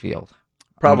grass field.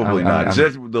 Probably not. Is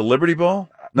that the Liberty Bowl?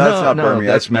 No, that's not Birmingham.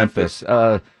 That's Memphis.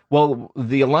 Well,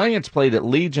 the Alliance played at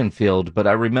Legion Field, but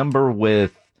I remember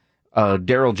with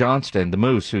Daryl Johnston, the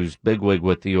Moose, who's bigwig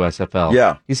with the USFL.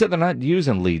 Yeah. He said they're not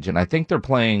using Legion. I think they're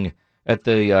playing at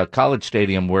the college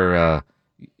stadium where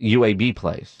UAB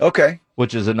plays. Okay.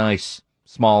 Which is a nice,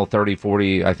 small 30,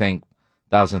 40, I think,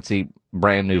 1,000-seat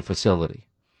brand new facility.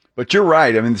 But you're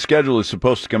right. I mean, the schedule is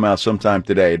supposed to come out sometime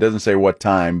today. It doesn't say what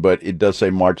time, but it does say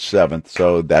March 7th,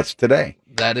 so that's today.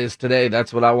 That is today.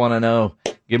 That's what I want to know.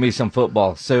 Give me some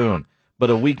football soon. But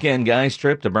a weekend guys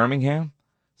trip to Birmingham?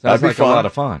 Sounds like a lot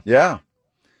of fun. Yeah.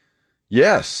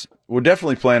 Yes. We're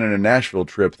definitely planning a Nashville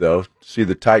trip, though, to see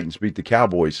the Titans beat the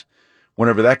Cowboys.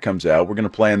 Whenever that comes out, we're going to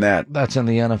plan that. That's in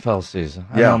the NFL season.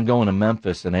 I know I'm going to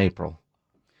Memphis in April.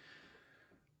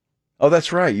 Oh,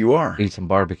 that's right. You are. Eat some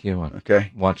barbecue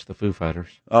and watch the Foo Fighters.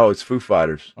 Oh, it's Foo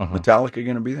Fighters. Metallica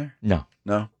going to be there? No.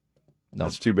 No?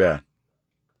 That's too bad.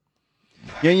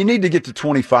 Yeah, you need to get to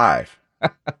 25.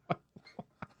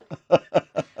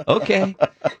 Okay.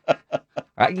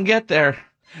 I can get there.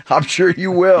 I'm sure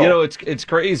you will. You know, it's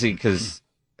crazy because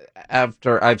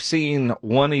after I've seen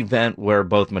one event where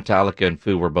both Metallica and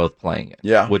Foo were both playing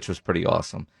it, which was pretty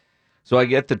awesome. So I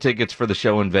get the tickets for the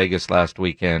show in Vegas last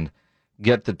weekend,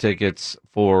 get the tickets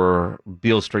for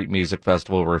Beale Street Music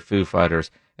Festival where Foo Fighters,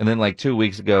 and then like 2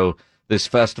 weeks ago, this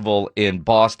festival in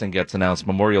Boston gets announced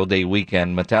Memorial Day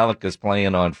weekend. Metallica's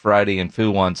playing on Friday and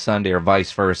Foo on Sunday or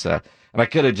vice versa. And I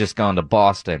could have just gone to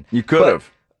Boston. You could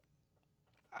have.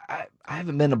 I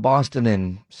haven't been to Boston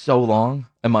in so long,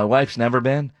 and my wife's never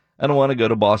been. I don't want to go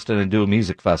to Boston and do a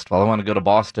music festival. I want to go to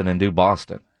Boston and do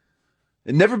Boston.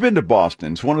 I've never been to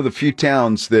Boston. It's one of the few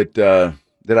towns that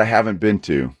I haven't been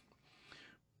to.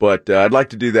 But I'd like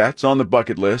to do that. It's on the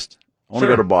bucket list. I want to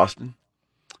go to Boston.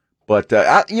 But,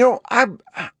 I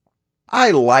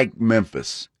like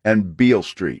Memphis and Beale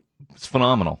Street. It's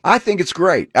phenomenal. I think it's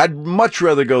great. I'd much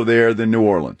rather go there than New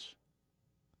Orleans.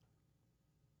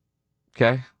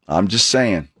 Okay. I'm just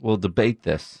saying. We'll debate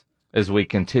this as we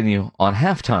continue on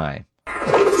halftime.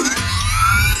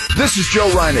 This is Joe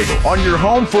Reinagle on your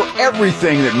home for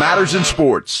everything that matters in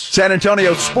sports. San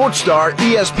Antonio Sports Star,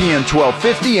 ESPN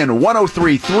 1250 and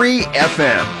 103.3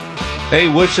 FM. Hey,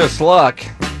 wish us luck.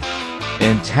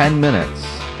 In 10 minutes,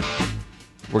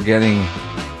 we're getting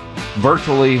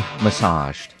virtually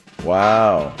massaged.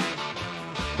 Wow.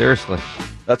 Seriously.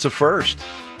 That's a first.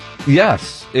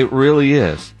 Yes, it really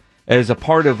is. As a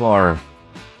part of our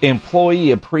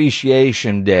Employee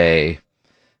Appreciation Day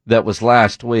that was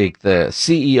last week, the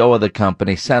CEO of the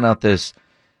company sent out this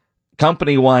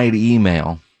company-wide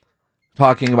email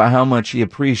talking about how much he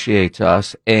appreciates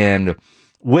us. And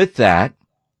with that,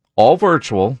 all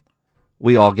virtual,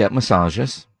 we all get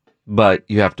massages, but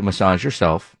you have to massage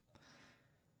yourself.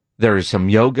 There's some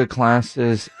yoga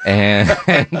classes and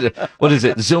what is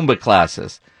it? Zumba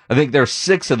classes. I think there's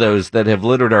 6 of those that have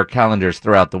littered our calendars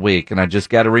throughout the week. And I just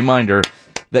got a reminder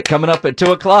that coming up at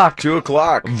 2 o'clock. 2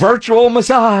 o'clock. Virtual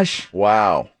massage.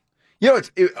 Wow. You know,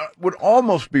 it would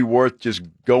almost be worth just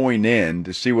going in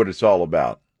to see what it's all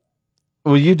about.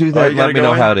 Will you do that? You Let me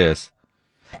know in? how it is.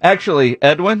 Actually,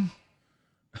 Edwin,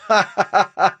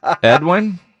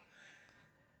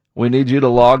 we need you to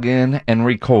log in and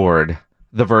record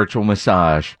the virtual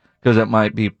massage because it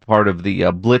might be part of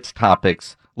the Blitz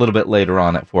topics a little bit later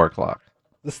on at 4 o'clock.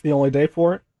 This is the only day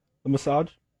for it? The massage?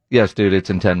 Yes, dude, it's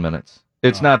in 10 minutes.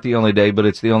 It's not the only day, but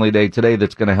it's the only day today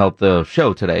that's going to help the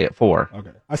show today at 4. Okay.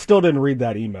 I still didn't read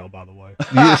that email, by the way.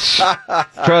 Yes.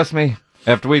 Trust me,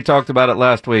 after we talked about it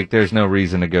last week, there's no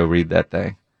reason to go read that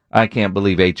thing. I can't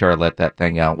believe HR let that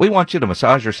thing out. We want you to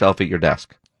massage yourself at your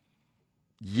desk.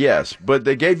 Yes, but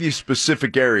they gave you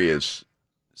specific areas,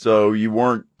 so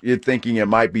you're thinking it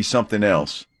might be something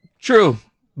else. True,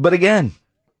 but again,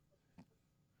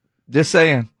 just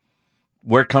saying,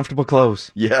 wear comfortable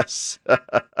clothes. Yes.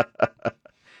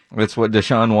 That's what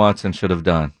Deshaun Watson should have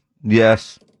done.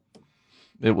 Yes,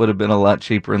 it would have been a lot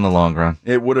cheaper in the long run.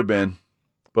 It would have been,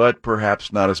 but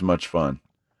perhaps not as much fun.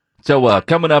 So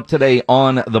coming up today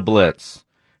on The Blitz,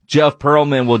 Jeff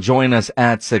Pearlman will join us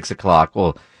at 6 o'clock.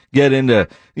 We'll get into,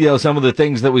 some of the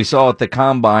things that we saw at the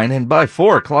Combine. And by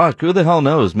 4 o'clock, who the hell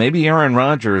knows? Maybe Aaron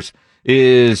Rodgers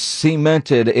is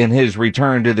cemented in his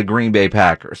return to the Green Bay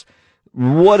Packers.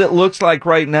 What it looks like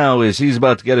right now is he's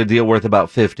about to get a deal worth about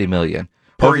 $50 million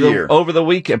per year. Over the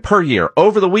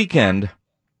weekend,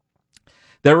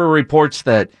 there were reports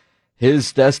that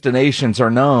his destinations are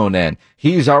known, and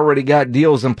he's already got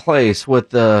deals in place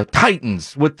with the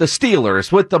Titans, with the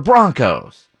Steelers, with the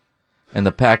Broncos. And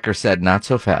the Packers said, not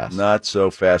so fast. Not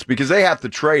so fast, because they have to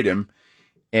trade him,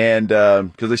 and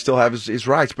because they still have his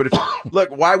rights. But look,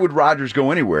 why would Rodgers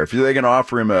go anywhere? If they're going to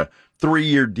offer him a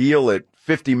 3-year deal at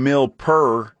 $50 million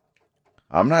per,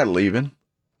 I'm not leaving.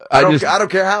 I don't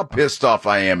care how pissed off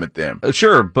I am at them.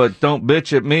 Sure, but don't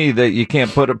bitch at me that you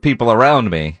can't put people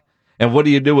around me. And what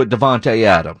do you do with Devontae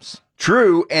Adams?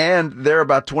 True, and they're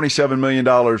about $27 million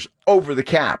over the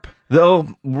cap. They'll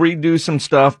redo some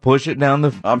stuff, push it down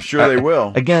the... I'm sure they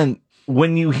will. Again,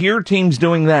 when you hear teams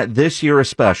doing that this year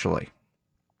especially,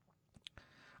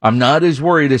 I'm not as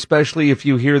worried, especially if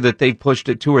you hear that they've pushed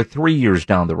it 2 or 3 years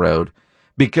down the road,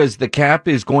 because the cap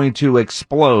is going to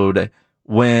explode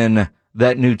when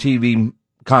that new TV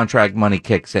contract money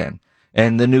kicks in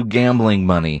and the new gambling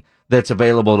money that's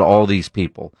available to all these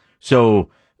people. So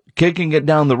kicking it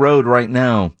down the road right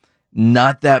now,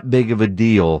 not that big of a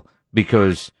deal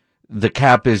because the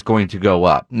cap is going to go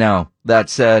up. Now, that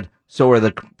said, so are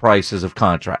the prices of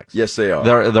contracts. Yes, they are.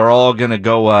 They're all going to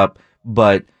go up,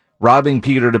 but robbing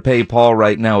Peter to pay Paul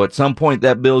right now, at some point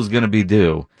that bill's going to be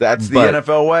due. That's the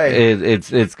NFL way.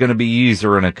 It's going to be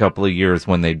easier in a couple of years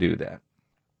when they do that.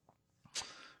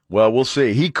 Well, we'll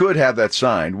see. He could have that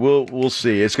signed. We'll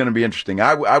see. It's going to be interesting.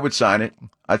 I would sign it.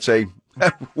 I'd say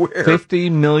where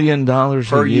 $50 million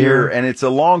per a year, and it's a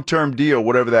long-term deal,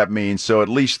 whatever that means. So at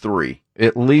least 3.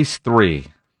 At least 3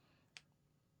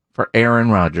 for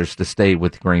Aaron Rodgers to stay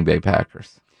with the Green Bay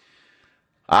Packers.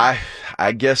 I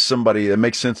guess somebody that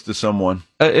makes sense to someone.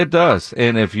 It does.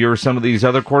 And if you're some of these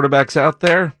other quarterbacks out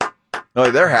there,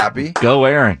 oh, they're happy. Go,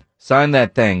 Aaron. Sign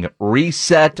that thing.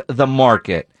 Reset the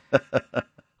market.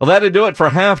 Well, that'll do it for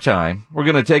halftime. We're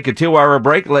going to take a 2-hour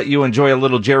break, let you enjoy a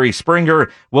little Jerry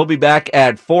Springer. We'll be back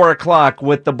at 4 o'clock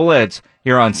with the Blitz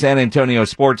here on San Antonio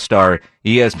Sports Star,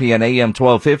 ESPN AM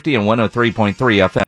 1250 and 103.3 FM.